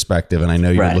U.S. perspective, and I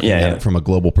know you're looking at it from a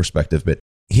global perspective, but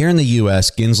here in the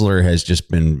U.S., Gensler has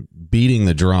just been beating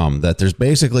the drum that there's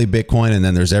basically Bitcoin and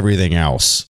then there's everything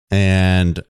else.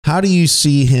 And how do you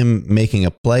see him making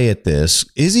a play at this?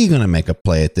 Is he going to make a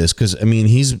play at this? Because, I mean,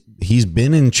 he's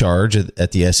been in charge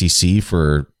at the SEC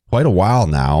for quite a while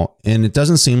now, and it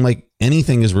doesn't seem like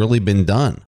anything has really been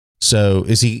done. So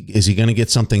is he going to get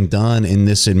something done in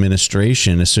this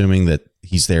administration, assuming that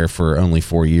he's there for only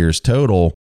 4 years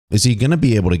total. Is he going to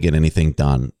be able to get anything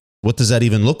done? What does that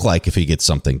even look like if he gets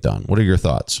something done? What are your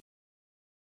thoughts?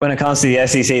 When it comes to the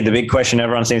SEC, the big question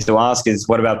everyone seems to ask is,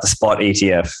 what about the spot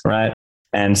ETF, right?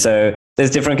 And so there's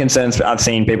different concerns. I've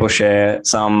seen people share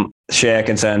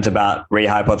concerns about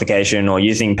rehypothecation or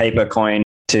using paper coin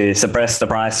to suppress the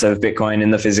price of Bitcoin in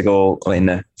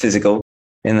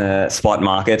the spot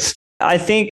markets. I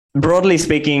think, broadly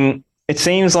speaking, it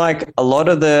seems like a lot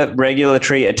of the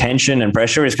regulatory attention and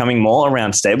pressure is coming more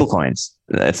around stablecoins.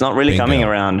 It's not really coming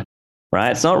around,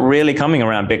 right? It's not really coming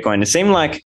around Bitcoin. It seemed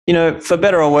like, for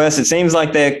better or worse, it seems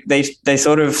like they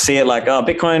sort of see it like, oh,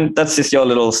 Bitcoin, that's just your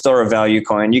little store of value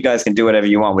coin. You guys can do whatever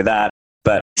you want with that.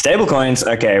 But stablecoins,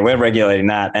 okay, we're regulating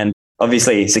that. And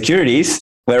obviously securities,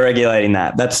 we're regulating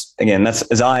that. That's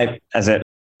as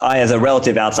a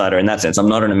relative outsider in that sense. I'm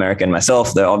not an American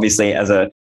myself, though obviously as a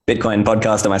Bitcoin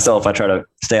podcaster myself, I try to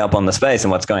stay up on the space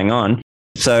and what's going on.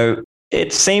 So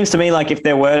it seems to me like if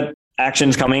there were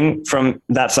actions coming from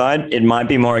that side, it might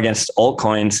be more against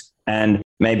altcoins, and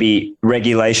maybe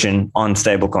regulation on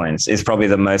stablecoins is probably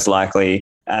the most likely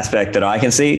aspect that I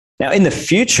can see. Now, in the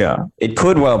future, it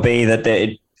could well be that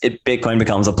Bitcoin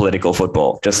becomes a political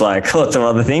football, just like lots of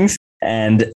other things.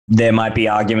 And there might be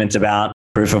arguments about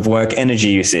proof of work energy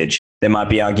usage. There might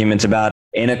be arguments about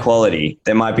inequality.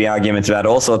 There might be arguments about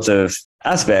all sorts of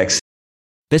aspects.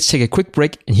 Let's take a quick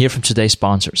break and hear from today's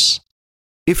sponsors.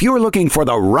 If you're looking for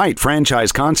the right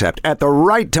franchise concept at the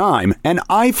right time, an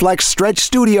iFlex Stretch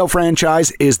Studio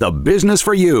franchise is the business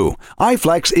for you.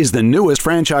 iFlex is the newest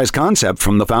franchise concept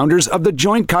from the founders of The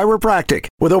Joint Chiropractic.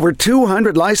 With over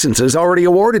 200 licenses already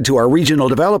awarded to our regional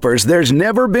developers, there's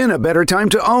never been a better time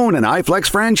to own an iFlex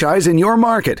franchise in your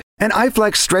market. An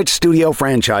iFlex Stretch Studio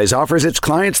franchise offers its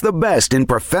clients the best in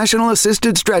professional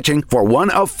assisted stretching for one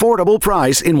affordable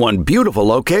price in one beautiful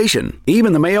location.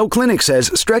 Even the Mayo Clinic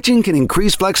says stretching can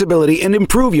increase flexibility and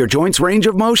improve your joints' range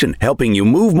of motion, helping you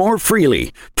move more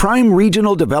freely. Prime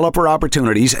regional developer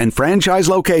opportunities and franchise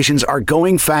locations are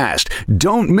going fast.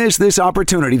 Don't miss this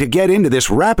opportunity to get into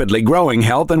this rapidly growing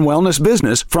health and wellness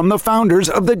business from the founders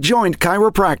of The Joint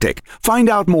Chiropractic. Find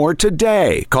out more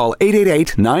today. Call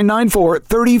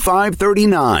 888-994-3539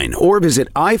 or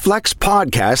visit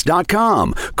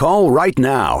iflexpodcast.com. Call right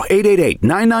now,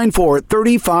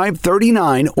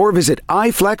 888-994-3539 or visit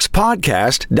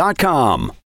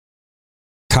iflexpodcast.com.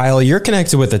 Kyle, you're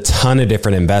connected with a ton of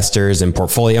different investors and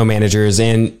portfolio managers,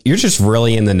 and you're just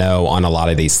really in the know on a lot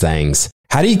of these things.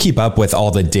 How do you keep up with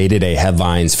all the day-to-day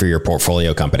headlines for your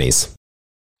portfolio companies?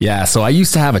 Yeah, so I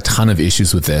used to have a ton of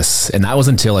issues with this, and that was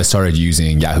until I started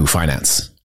using Yahoo Finance.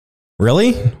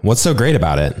 Really? What's so great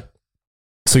about it?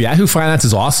 So Yahoo Finance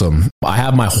is awesome. I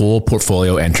have my whole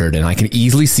portfolio entered and I can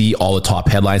easily see all the top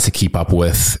headlines to keep up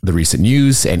with the recent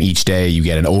news. And each day you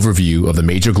get an overview of the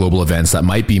major global events that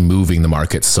might be moving the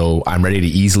market. So I'm ready to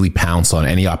easily pounce on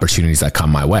any opportunities that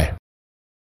come my way.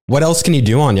 What else can you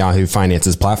do on Yahoo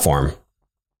Finance's platform?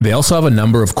 They also have a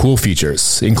number of cool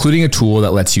features, including a tool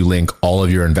that lets you link all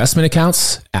of your investment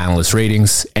accounts, analyst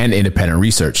ratings, and independent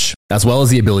research, as well as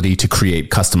the ability to create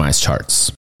customized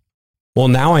charts. Well,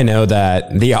 now I know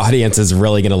that the audience is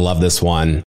really going to love this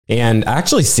one. And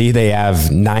actually see they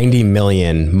have 90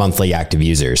 million monthly active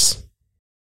users.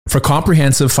 For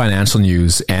comprehensive financial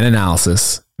news and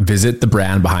analysis, visit the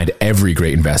brand behind every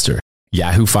great investor,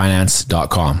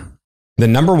 yahoofinance.com. The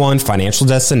number one financial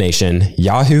destination,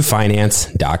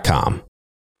 yahoofinance.com.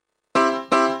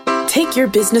 Take your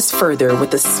business further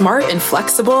with the smart and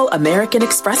flexible American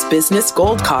Express Business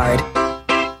Gold Card.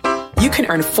 You can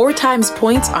earn 4 times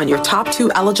points on your top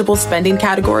 2 eligible spending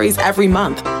categories every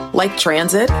month, like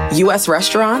transit, U.S.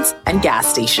 restaurants, and gas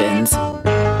stations.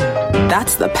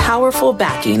 That's the powerful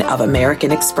backing of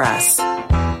American Express.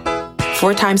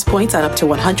 4 times points on up to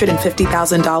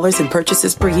 $150,000 in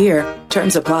purchases per year.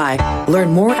 Terms apply.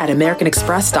 Learn more at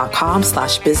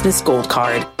americanexpress.com/business gold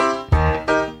card.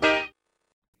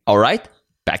 All right,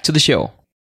 back to the show.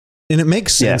 And it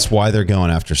makes sense why they're going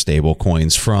after stable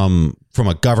coins from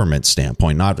a government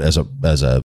standpoint, not as a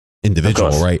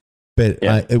individual, right? But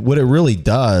what it really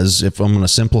does, if I'm going to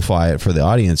simplify it for the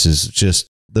audience, is just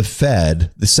the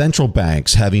Fed, the central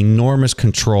banks have enormous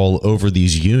control over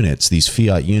these units, these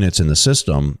fiat units in the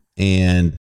system.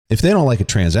 And if they don't like a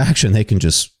transaction, they can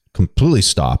just completely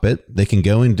stop it. They can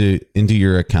go into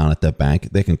your account at that bank.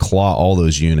 They can claw all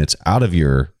those units out of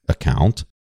your account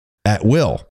at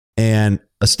will. And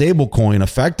a stable coin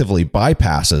effectively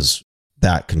bypasses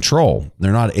that control.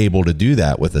 They're not able to do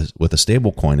that with a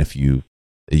stable coin if you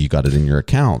got it in your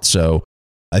account. So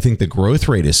I think the growth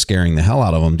rate is scaring the hell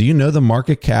out of them. Do you know the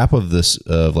market cap of this,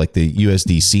 of like the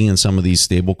USDC and some of these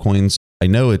stable coins? I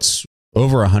know it's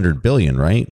over 100 billion,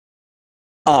 right?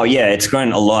 Oh, yeah, it's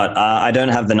grown a lot. I don't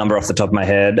have the number off the top of my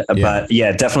head, but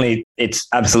yeah, definitely, it's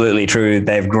absolutely true.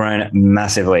 They've grown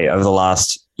massively over the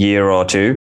last year or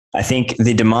two. I think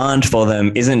the demand for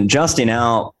them isn't just in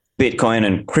our Bitcoin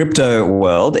and crypto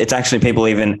world. It's actually people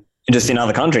even just in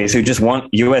other countries who just want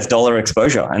US dollar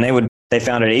exposure. And they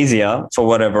found it easier for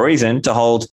whatever reason to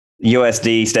hold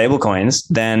USD stablecoins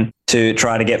than to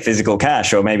try to get physical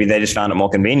cash, or maybe they just found it more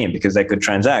convenient because they could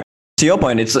transact. To your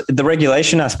point, it's the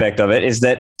regulation aspect of it is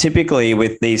that typically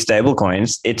with these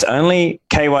stablecoins, it's only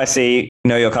KYC,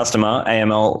 know your customer,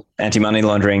 AML, anti-money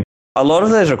laundering. A lot of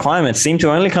those requirements seem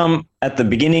to only come at the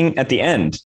beginning, at the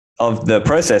end of the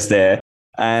process there.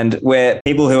 And where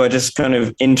people who are just kind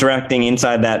of interacting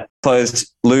inside that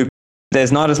closed loop,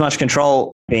 there's not as much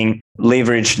control being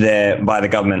leveraged there by the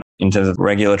government in terms of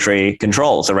regulatory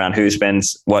controls around who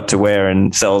spends what to where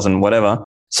and sells and whatever.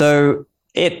 So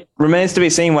it remains to be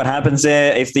seen what happens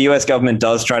there. If the US government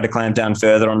does try to clamp down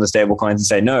further on the stablecoins and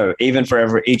say, no, even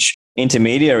for each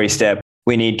intermediary step,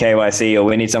 we need KYC or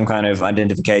we need some kind of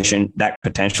identification, that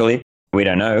potentially, we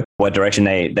don't know what direction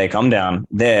they come down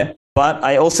there. But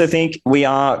I also think we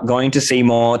are going to see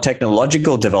more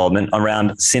technological development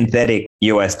around synthetic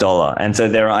US dollar. And so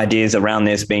there are ideas around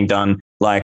this being done,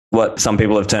 like what some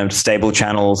people have termed stable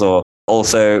channels, or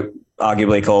also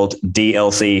arguably called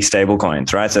DLC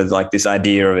stablecoins, right? So like this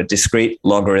idea of a discrete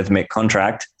logarithmic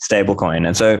contract stablecoin.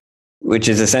 And so, which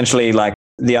is essentially like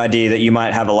the idea that you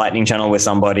might have a lightning channel with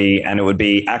somebody and it would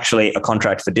be actually a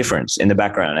contract for difference in the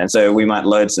background. And so we might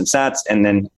load some sats and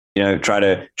then, try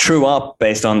to true up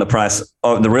based on the price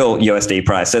of the real USD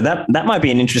price. So that might be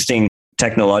an interesting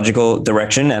technological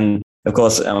direction. And of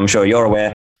course, I'm sure you're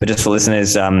aware, but just for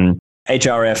listeners,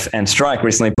 HRF and Strike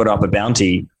recently put up a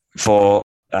bounty for,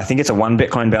 I think it's a 1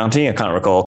 Bitcoin bounty. I can't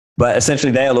recall, but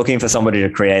essentially they are looking for somebody to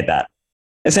create that.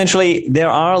 Essentially, there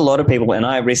are a lot of people, and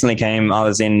I recently I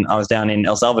was down in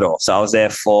El Salvador. So I was there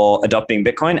for adopting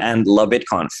Bitcoin and La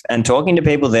BitConf, and talking to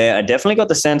people there, I definitely got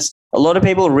the sense a lot of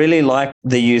people really like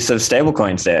the use of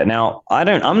stablecoins there. Now,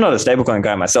 I'm not a stablecoin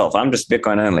guy myself. I'm just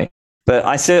Bitcoin only, but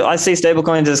I see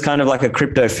stablecoins as kind of like a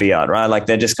crypto fiat, right? Like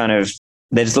they're just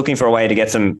looking for a way to get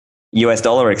some US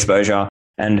dollar exposure.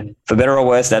 And for better or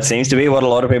worse, that seems to be what a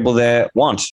lot of people there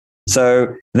want.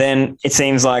 So then it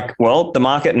seems like, well, the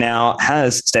market now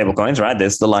has stablecoins, right?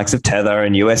 There's the likes of Tether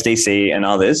and USDC and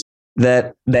others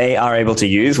that they are able to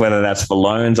use, whether that's for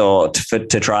loans or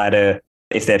to try to,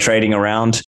 if they're trading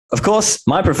around. Of course,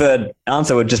 my preferred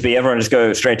answer would just be everyone just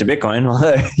go straight to Bitcoin,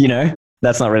 although,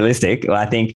 that's not realistic. I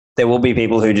think there will be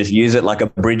people who just use it like a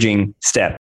bridging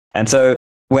step. And so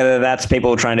whether that's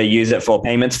people trying to use it for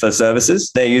payments for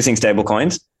services, they're using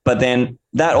stablecoins. But then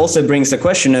that also brings the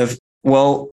question of,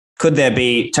 well, could there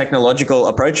be technological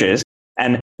approaches,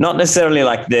 and not necessarily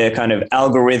like the kind of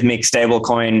algorithmic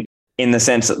stablecoin in the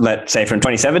sense that, let's say from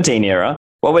 2017 era,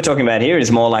 what we're talking about here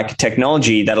is more like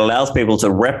technology that allows people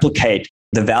to replicate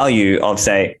the value of,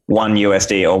 say, 1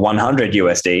 USD or 100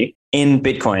 USD in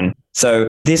Bitcoin. So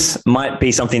this might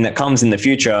be something that comes in the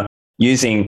future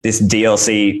using this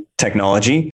DLC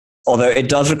technology, although it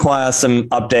does require some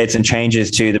updates and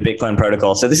changes to the Bitcoin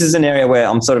protocol. So this is an area where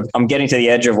I'm getting to the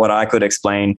edge of what I could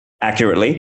explain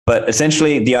accurately. But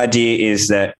essentially, the idea is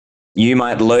that you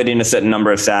might load in a certain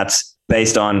number of sats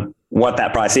based on what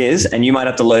that price is, and you might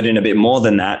have to load in a bit more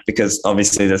than that because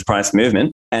obviously there's price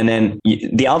movement. And then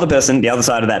the other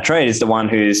side of that trade is the one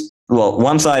who's, well,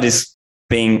 one side is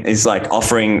like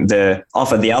offering the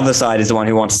offer, the other side is the one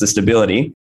who wants the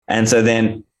stability. And so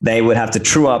then they would have to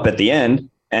true up at the end.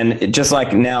 And just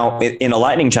like now in a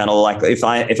lightning channel, like if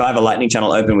I have a lightning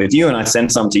channel open with you and I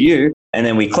send some to you and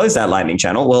then we close that lightning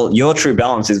channel, well, your true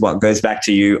balance is what goes back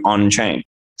to you on chain.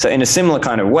 So in a similar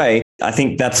kind of way, I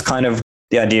think that's kind of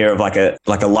the idea of like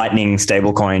a lightning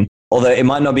stable coin, although it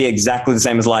might not be exactly the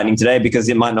same as lightning today because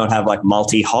it might not have like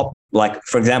multi-hop. Like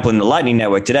for example, in the lightning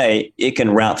network today, it can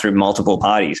route through multiple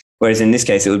parties. Whereas in this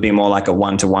case, it would be more like a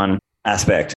one-to-one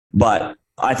aspect. But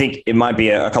I think it might be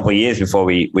a couple of years before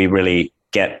we really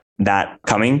get that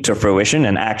coming to fruition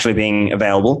and actually being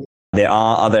available. There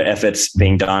are other efforts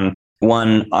being done.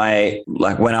 One,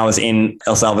 when I was in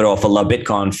El Salvador for La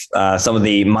BitConf, some of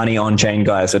the money on-chain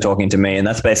guys were talking to me, and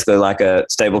that's basically like a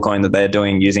stablecoin that they're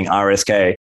doing using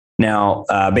RSK. Now,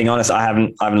 being honest, I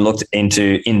haven't looked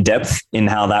into in depth in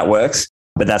how that works,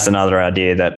 but that's another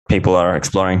idea that people are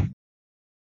exploring.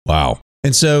 Wow.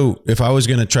 And so if I was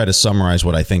going to try to summarize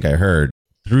what I think I heard,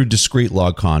 through discrete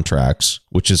log contracts,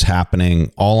 which is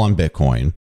happening all on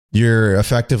Bitcoin, you're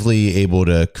effectively able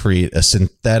to create a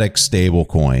synthetic stable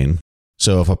coin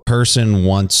So if a person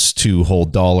wants to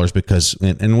hold dollars because,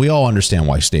 and we all understand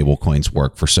why stable coins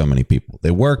work for so many people. They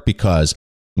work because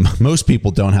most people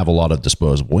don't have a lot of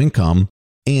disposable income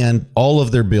and all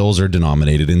of their bills are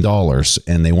denominated in dollars.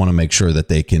 And they want to make sure that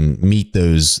they can meet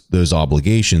those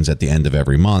obligations at the end of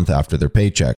every month after their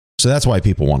paycheck. So that's why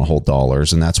people want to hold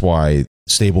dollars. And that's why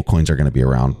stable coins are going to be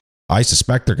around. I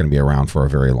suspect they're going to be around for a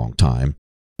very long time.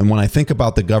 And when I think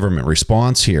about the government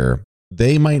response here,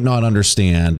 they might not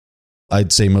understand.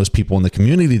 I'd say most people in the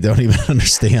community don't even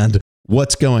understand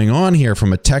what's going on here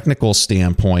from a technical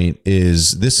standpoint.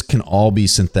 Is this can all be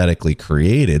synthetically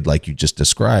created, like you just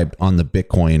described, on the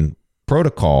Bitcoin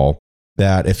protocol,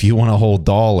 that if you want to hold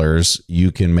dollars,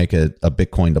 you can make a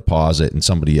Bitcoin deposit and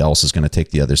somebody else is going to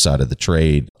take the other side of the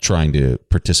trade, trying to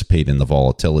participate in the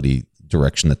volatility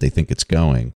direction that they think it's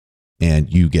going.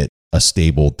 And you get a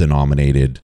stable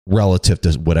denominated relative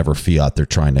to whatever fiat they're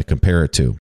trying to compare it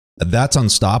to. That's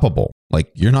unstoppable.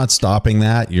 Like, you're not stopping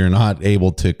that. You're not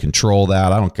able to control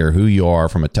that. I don't care who you are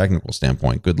from a technical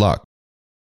standpoint. Good luck.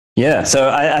 Yeah. So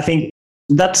I think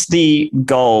that's the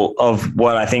goal of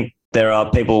what I think there are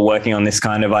people working on this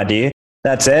kind of idea.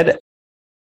 That said,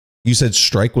 you said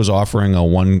Strike was offering a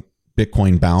 1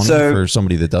 Bitcoin bounty for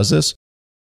somebody that does this?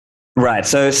 Right.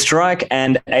 So Strike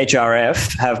and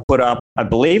HRF have put up, I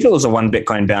believe it was a 1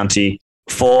 Bitcoin bounty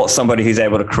for somebody who's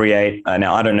able to create,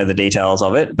 now I don't know the details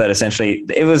of it, but essentially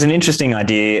it was an interesting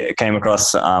idea. It came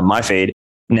across my feed.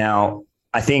 Now,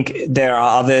 I think there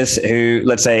are others who,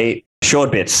 let's say,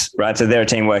 Shortbits, right? So they're a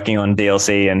team working on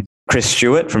DLC, and Chris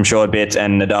Stewart from Shortbits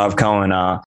and Nadav Cohen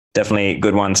are definitely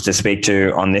good ones to speak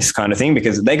to on this kind of thing,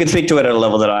 because they could speak to it at a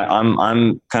level that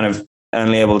I'm kind of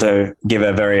only able to give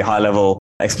a very high level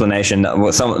explanation.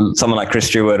 Someone like Chris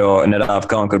Stewart or Nadav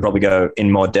Cohen could probably go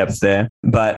in more depth there.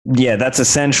 But yeah, that's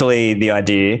essentially the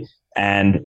idea.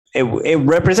 And it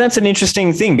represents an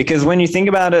interesting thing, because when you think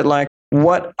about it, like,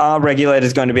 what are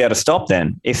regulators going to be able to stop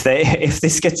then? If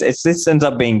this ends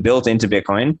up being built into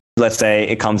Bitcoin, let's say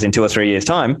it comes in 2 or 3 years'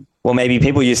 time, well, maybe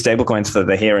people use stablecoins for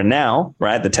the here and now,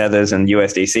 right? The Tethers and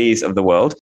USDCs of the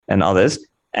world and others.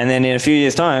 And then in a few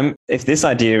years' time, if this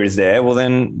idea is there, well,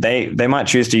 then they might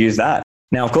choose to use that.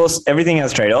 Now, of course, everything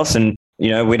has trade-offs, and,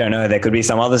 we don't know. There could be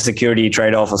some other security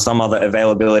trade-off or some other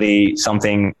availability,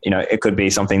 something, it could be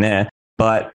something there.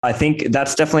 But I think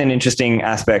that's definitely an interesting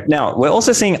aspect. Now, we're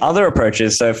also seeing other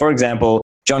approaches. So, for example,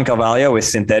 John Carvalho with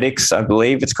Synthetics, I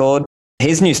believe it's called,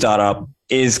 his new startup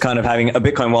is kind of having a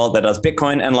Bitcoin wallet that does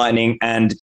Bitcoin and Lightning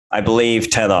and, I believe,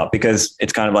 Tether, because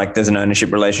it's kind of like there's an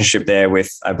ownership relationship there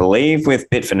with, I believe, with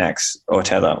Bitfinex or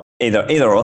Tether, either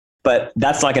or. But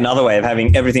that's like another way of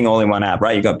having everything all in one app,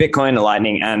 right? You've got Bitcoin,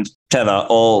 Lightning, and Tether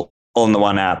all in the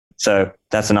one app. So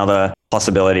that's another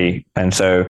possibility. And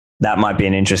so that might be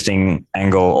an interesting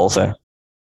angle also.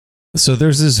 So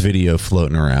there's this video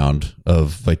floating around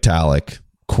of Vitalik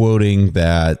quoting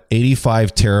that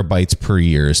 85 terabytes per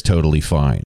year is totally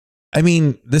fine. I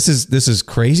mean, this is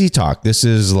crazy talk. This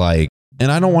is like,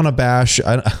 and I don't want to bash,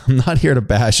 I'm not here to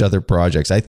bash other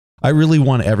projects. I really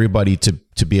want everybody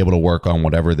to be able to work on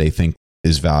whatever they think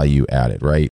is value added,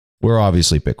 right? We're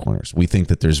obviously Bitcoiners. We think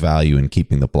that there's value in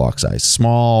keeping the block size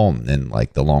small and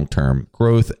like the long-term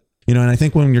growth. And I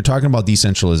think when you're talking about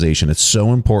decentralization, it's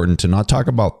so important to not talk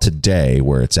about today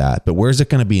where it's at, but where's it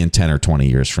going to be in 10 or 20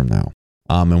 years from now?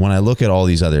 And when I look at all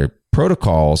these other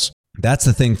protocols, that's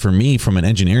the thing for me from an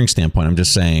engineering standpoint. I'm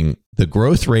just saying the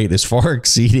growth rate is far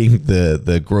exceeding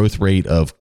the growth rate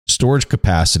of storage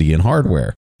capacity and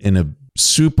hardware in a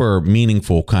super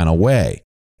meaningful kind of way.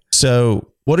 So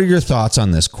what are your thoughts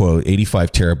on this quote?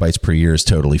 85 terabytes per year is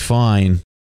totally fine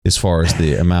as far as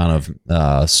the amount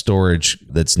of storage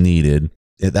that's needed.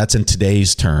 That's in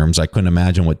today's terms. I couldn't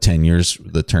imagine what 10 years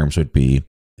the terms would be.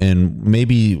 And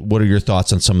maybe what are your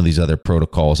thoughts on some of these other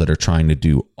protocols that are trying to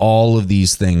do all of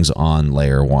these things on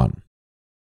layer one?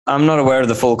 I'm not aware of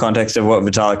the full context of what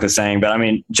Vitalik was saying, but I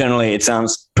mean, generally it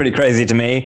sounds pretty crazy to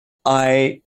me.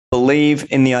 I believe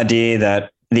in the idea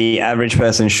that the average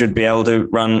person should be able to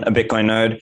run a Bitcoin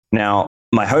node. Now,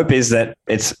 my hope is that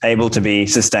it's able to be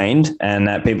sustained and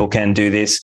that people can do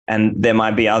this. And there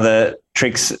might be other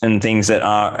tricks and things that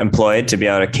are employed to be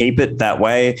able to keep it that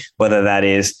way, whether that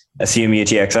is Assume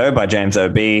UTXO by James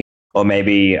O.B. or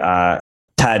maybe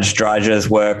Taj Draja's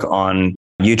work on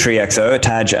UTXO,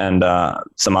 Taj and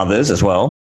some others as well.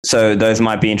 So those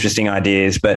might be interesting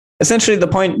ideas. But essentially the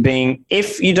point being,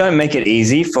 if you don't make it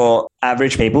easy for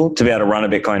average people to be able to run a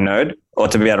Bitcoin node or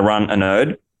to be able to run a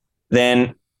node,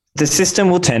 then the system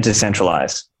will tend to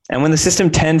centralize. And when the system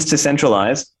tends to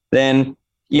centralize, then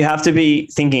you have to be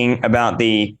thinking about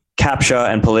the capture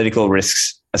and political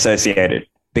risks associated.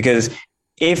 Because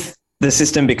if the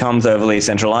system becomes overly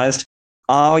centralized,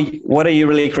 what are you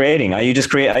really creating? Are you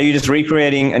just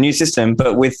recreating a new system,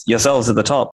 but with yourselves at the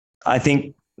top? I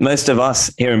think most of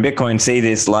us here in Bitcoin see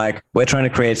this like we're trying to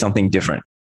create something different.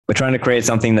 We're trying to create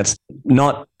something that's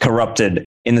not corrupted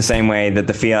in the same way that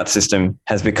the fiat system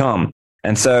has become.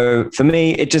 And so for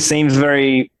me, it just seems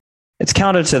it's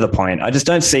counter to the point. I just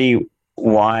don't see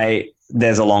why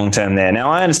there's a long term there.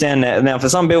 Now, I understand that. Now, for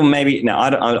some people, maybe,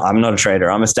 I'm not a trader.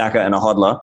 I'm a stacker and a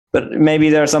hodler. But maybe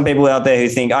there are some people out there who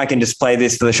think I can just play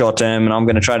this for the short term and I'm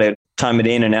going to try to time it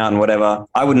in and out and whatever.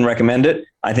 I wouldn't recommend it.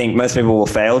 I think most people will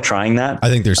fail trying that. I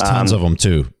think there's tons of them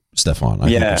too, Stephan. I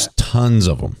think there's tons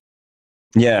of them.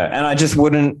 Yeah. And I just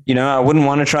wouldn't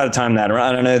want to try to time that. Right?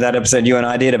 I don't know that episode you and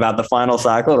I did about the final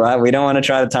cycle, right? We don't want to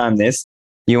try to time this.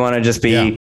 You want to just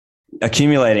be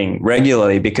accumulating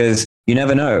regularly because you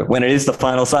never know when it is the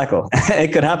final cycle.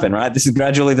 It could happen, right? This is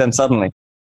gradually then suddenly.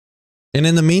 And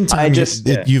in the meantime,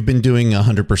 you've been doing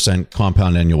 100%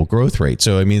 compound annual growth rate.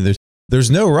 So, I mean,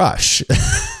 there's no rush.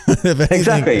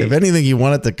 If anything, you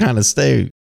want it to kind of stay,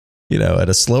 at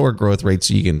a slower growth rate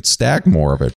so you can stack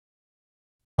more of it.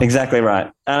 Exactly right.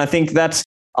 And I think that's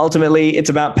ultimately, it's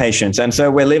about patience. And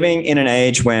so we're living in an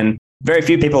age when very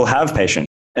few people have patience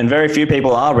and very few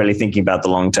people are really thinking about the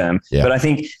long term. Yeah. But I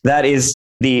think that is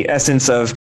the essence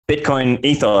of Bitcoin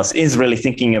ethos, is really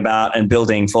thinking about and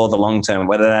building for the long term,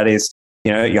 whether that is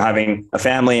you're having a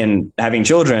family and having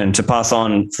children to pass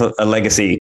on a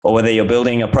legacy, or whether you're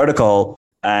building a protocol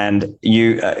and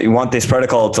you want this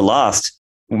protocol to last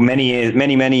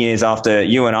many years after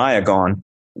you and I are gone,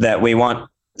 that we want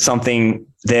something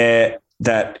there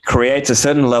that creates a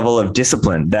certain level of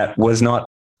discipline that was not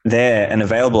there and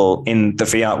available in the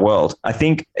fiat world. I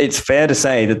think it's fair to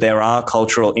say that there are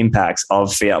cultural impacts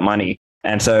of fiat money.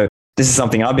 And so this is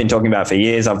something I've been talking about for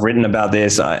years. I've written about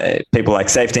this. People like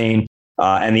Stephan,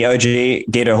 and the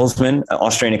OG, Guido Hulsmann, an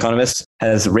Austrian economist,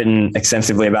 has written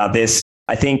extensively about this.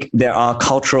 I think there are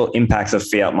cultural impacts of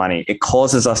fiat money. It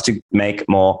causes us to make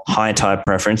more high-type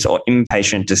preference or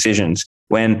impatient decisions,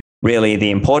 when really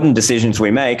the important decisions we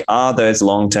make are those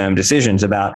long-term decisions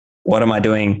about what am I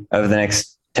doing over the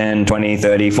next 10, 20,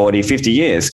 30, 40, 50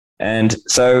 years. And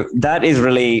so that is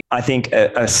really, I think,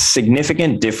 a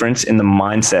significant difference in the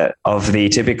mindset of the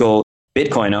typical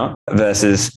Bitcoiner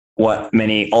versus what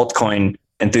many altcoin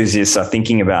enthusiasts are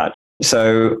thinking about.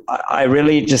 So I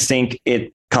really just think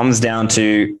it comes down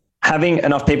to having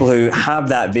enough people who have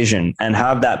that vision and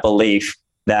have that belief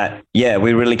that,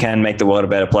 we really can make the world a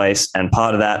better place. And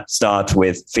part of that starts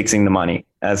with fixing the money,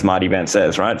 as Marty Bent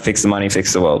says, right? Fix the money,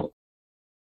 fix the world.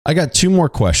 I got two more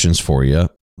questions for you.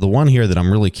 The one here that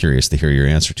I'm really curious to hear your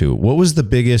answer to: what was the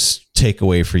biggest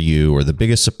takeaway for you, or the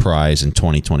biggest surprise in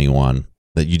 2021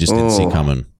 that you just didn't see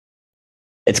coming?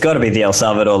 It's got to be the El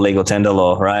Salvador legal tender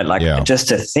law, right? Just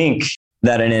to think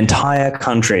that an entire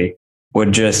country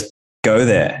would just go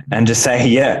there and just say,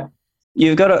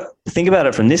 you've got to think about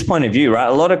it from this point of view, right?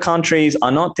 A lot of countries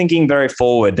are not thinking very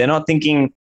forward. They're not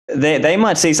thinking, they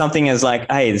might see something as like,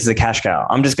 hey, this is a cash cow.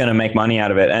 I'm just going to make money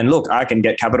out of it. And look, I can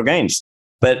get capital gains.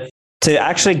 But to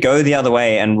actually go the other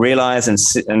way and realize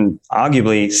and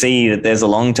arguably see that there's a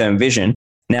long-term vision.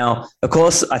 Now, of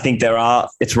course, I think there are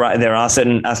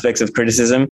certain aspects of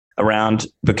criticism around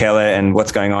Bukele and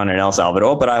what's going on in El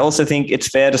Salvador, but I also think it's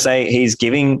fair to say he's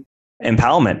giving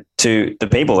empowerment to the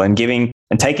people and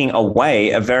taking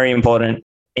away a very important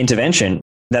intervention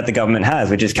that the government has,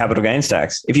 which is capital gains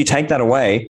tax. If you take that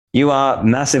away, you are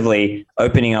massively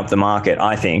opening up the market,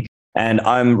 I think. And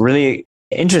I'm really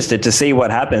interested to see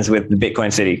what happens with the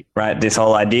Bitcoin City, right? This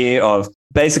whole idea of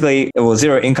basically,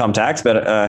 zero income tax, but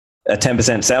a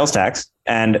 10% sales tax,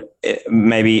 and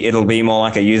maybe it'll be more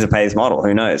like a user pays model.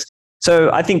 Who knows?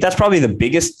 So I think that's probably the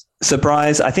biggest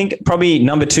surprise. I think probably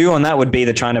number 2 on that would be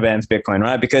the China bans Bitcoin,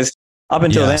 right? Because up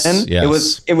until then, it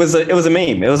was a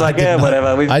meme. It was like,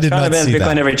 whatever. China bans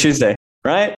Bitcoin every Tuesday,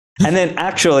 right? And then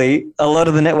actually, a lot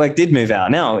of the network did move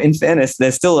out. Now, in fairness,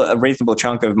 there's still a reasonable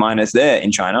chunk of miners there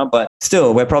in China, but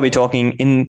still, we're probably talking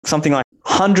in something like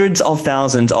hundreds of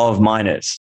thousands of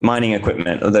miners, mining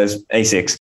equipment, or those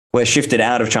ASICs, were shifted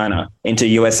out of China into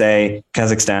USA,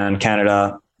 Kazakhstan,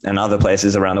 Canada, and other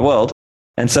places around the world.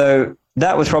 And so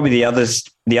that was probably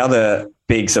the other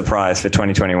big surprise for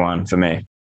 2021 for me.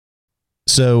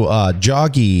 So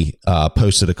Joggy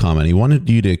posted a comment. He wanted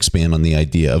you to expand on the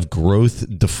idea of growth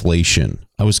deflation.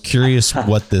 I was curious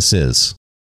what this is.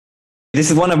 This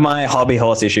is one of my hobby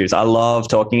horse issues. I love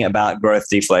talking about growth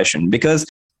deflation because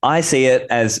I see it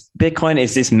as Bitcoin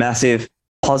is this massive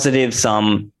positive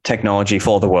sum technology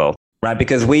for the world. right?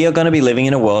 Because we are going to be living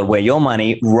in a world where your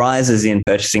money rises in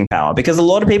purchasing power, because a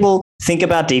lot of people think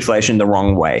about deflation the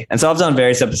wrong way. And so I've done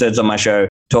various episodes on my show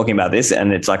talking about this,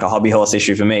 and it's like a hobby horse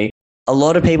issue for me. A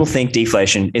lot of people think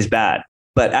deflation is bad,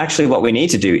 but actually what we need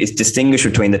to do is distinguish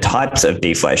between the types of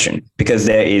deflation, because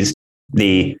there is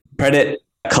the credit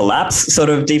collapse sort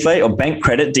of deflation, or bank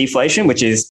credit deflation, which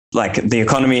is like the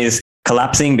economy is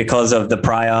collapsing because of the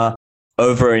prior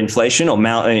overinflation, or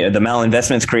the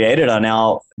malinvestments created are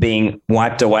now being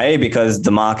wiped away because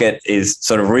the market is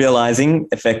sort of realizing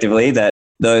effectively that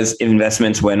those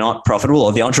investments were not profitable,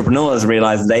 or the entrepreneurs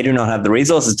realize they do not have the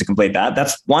resources to complete that.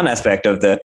 That's one aspect of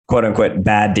the quote unquote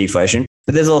bad deflation.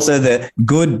 But there's also the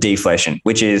good deflation,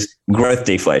 which is growth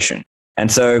deflation.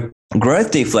 And so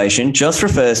growth deflation just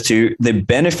refers to the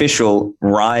beneficial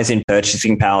rise in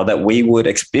purchasing power that we would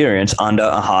experience under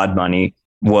a hard money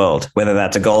world, whether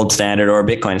that's a gold standard or a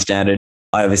Bitcoin standard.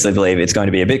 I obviously believe it's going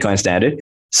to be a Bitcoin standard.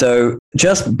 So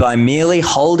just by merely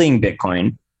holding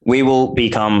Bitcoin, we will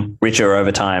become richer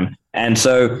over time. And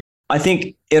so I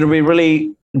think it'll be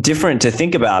really different to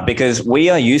think about, because we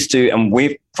are used to, and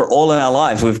for all of our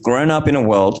lives, we've grown up in a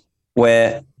world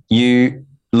where you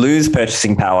lose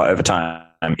purchasing power over time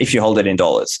if you hold it in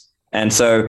dollars. And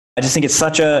so I just think it's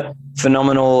such a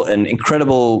phenomenal and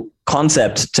incredible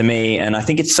concept to me. And I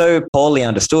think it's so poorly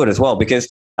understood as well, because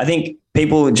I think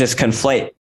people just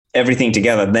conflate everything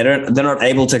together. They're not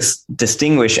able to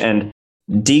distinguish and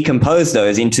decompose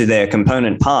those into their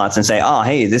component parts and say,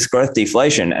 hey, this growth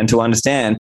deflation. And to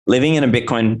understand, living under a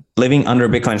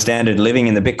Bitcoin standard, living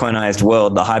in the Bitcoinized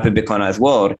world, the hyper Bitcoinized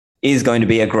world, is going to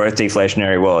be a growth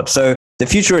deflationary world. So the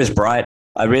future is bright.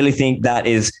 I really think that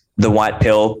is the white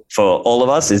pill for all of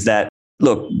us, is that,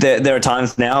 look, there are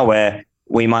times now where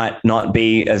we might not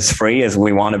be as free as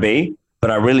we want to be, but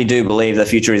I really do believe the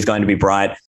future is going to be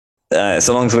bright,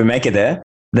 so long as we make it there,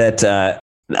 that a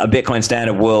Bitcoin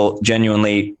standard will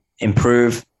genuinely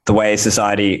improve the way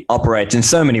society operates in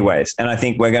so many ways. And I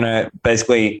think we're going to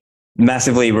basically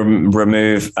massively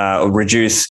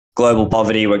reduce global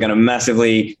poverty. We're going to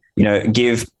massively,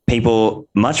 give people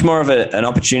much more of an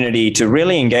opportunity to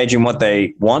really engage in what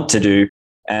they want to do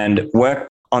and work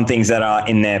on things that are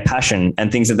in their passion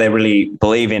and things that they really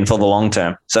believe in for the long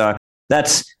term. So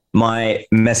that's my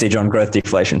message on growth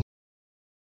deflation.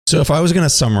 So if I was going to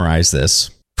summarize this,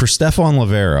 for Stephan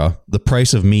Livera, the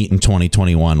price of meat in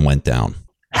 2021 went down.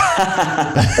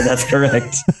 That's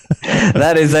correct.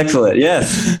 That is excellent.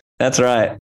 Yes, that's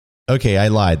right. Okay, I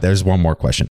lied. There's one more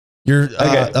question. Your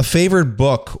a favorite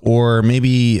book, or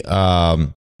maybe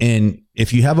and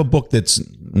if you have a book that's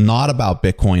not about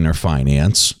Bitcoin or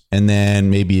finance, and then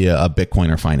maybe a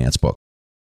Bitcoin or finance book.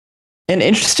 An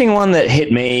interesting one that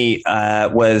hit me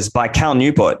was by Cal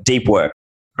Newport, Deep Work.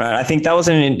 Right, I think that was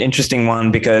an interesting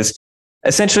one, because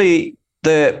essentially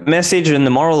the message and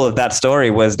the moral of that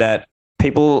story was that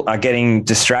people are getting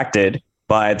distracted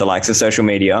by the likes of social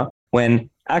media, when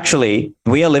actually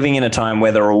we are living in a time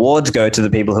where the rewards go to the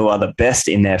people who are the best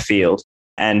in their field.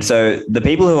 And so the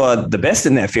people who are the best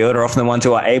in their field are often the ones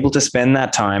who are able to spend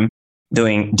that time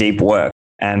doing deep work.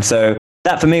 And so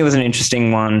that for me was an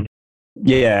interesting one.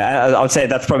 Yeah, I would say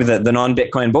that's probably the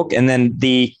non-Bitcoin book. And then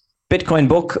the Bitcoin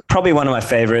book, probably one of my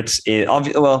favorites, is,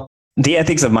 The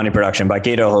Ethics of Money Production by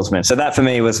Guido Hulsmann. So that for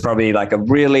me was probably like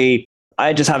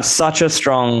I just have such a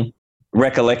strong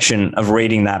recollection of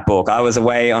reading that book. I was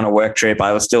away on a work trip.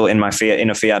 I was still in a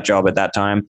fiat job at that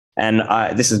time. And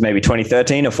this is maybe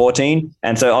 2013 or 14.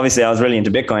 And so obviously I was really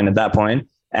into Bitcoin at that point.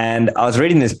 And I was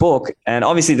reading this book, and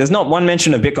obviously there's not one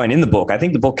mention of Bitcoin in the book. I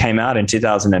think the book came out in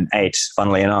 2008,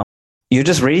 funnily enough. You're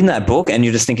just reading that book and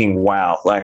you're just thinking, wow,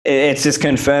 like it's just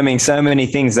confirming so many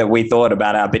things that we thought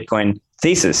about our Bitcoin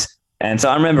thesis. And so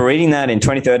I remember reading that in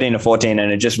 2013 or 14,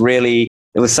 and it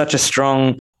was such a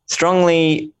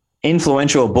strongly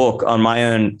influential book on my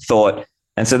own thought.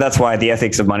 And so that's why The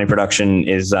Ethics of Money Production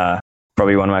is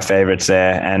probably one of my favorites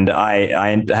there. And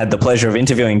I had the pleasure of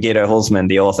interviewing Guido Hulsmann,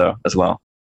 the author, as well.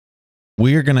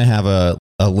 We are going to have a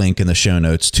link in the show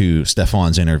notes to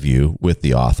Stephan's interview with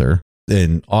the author.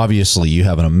 And obviously you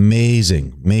have an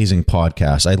amazing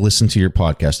podcast. I listen to your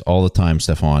podcast all the time,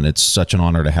 Stephan. It's such an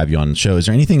honor to have you on the show. Is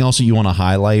there anything else that you want to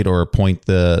highlight or point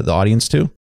the audience to?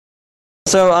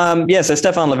 So, so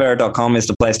stephanlivera.com is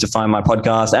the place to find my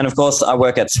podcast. And of course, I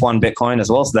work at Swan Bitcoin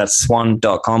as well. So that's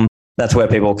swan.com. That's where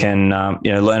people can,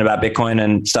 learn about Bitcoin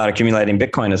and start accumulating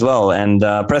Bitcoin as well. And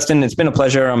Preston, it's been a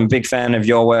pleasure. I'm a big fan of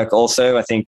your work also. I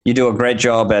think you do a great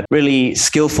job at really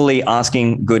skillfully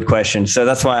asking good questions. So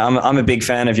that's why I'm a big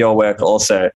fan of your work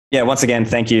also. Yeah, once again,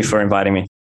 thank you for inviting me.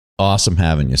 Awesome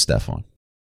having you, Stephan.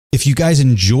 If you guys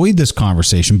enjoyed this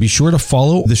conversation, be sure to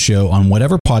follow the show on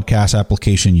whatever podcast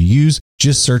application you use.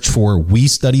 Just search for We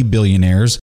Study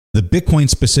Billionaires. The Bitcoin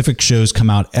specific shows come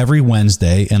out every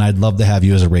Wednesday, and I'd love to have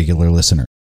you as a regular listener.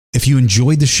 If you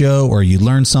enjoyed the show or you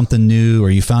learned something new or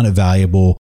you found it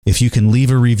valuable, if you can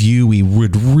leave a review, we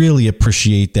would really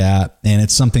appreciate that. And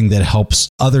it's something that helps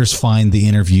others find the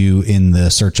interview in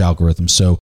the search algorithm.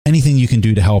 So anything you can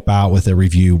do to help out with a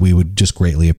review, we would just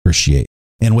greatly appreciate.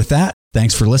 And with that,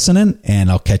 thanks for listening,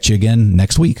 and I'll catch you again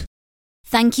next week.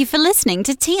 Thank you for listening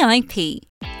to TIP.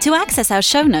 To access our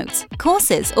show notes,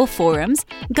 courses, or forums,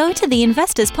 go to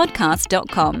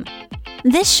theinvestorspodcast.com.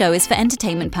 This show is for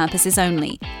entertainment purposes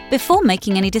only. Before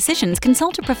making any decisions,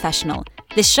 consult a professional.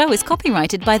 This show is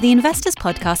copyrighted by the Investors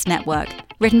Podcast Network.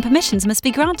 Written permissions must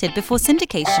be granted before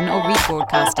syndication or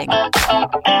rebroadcasting.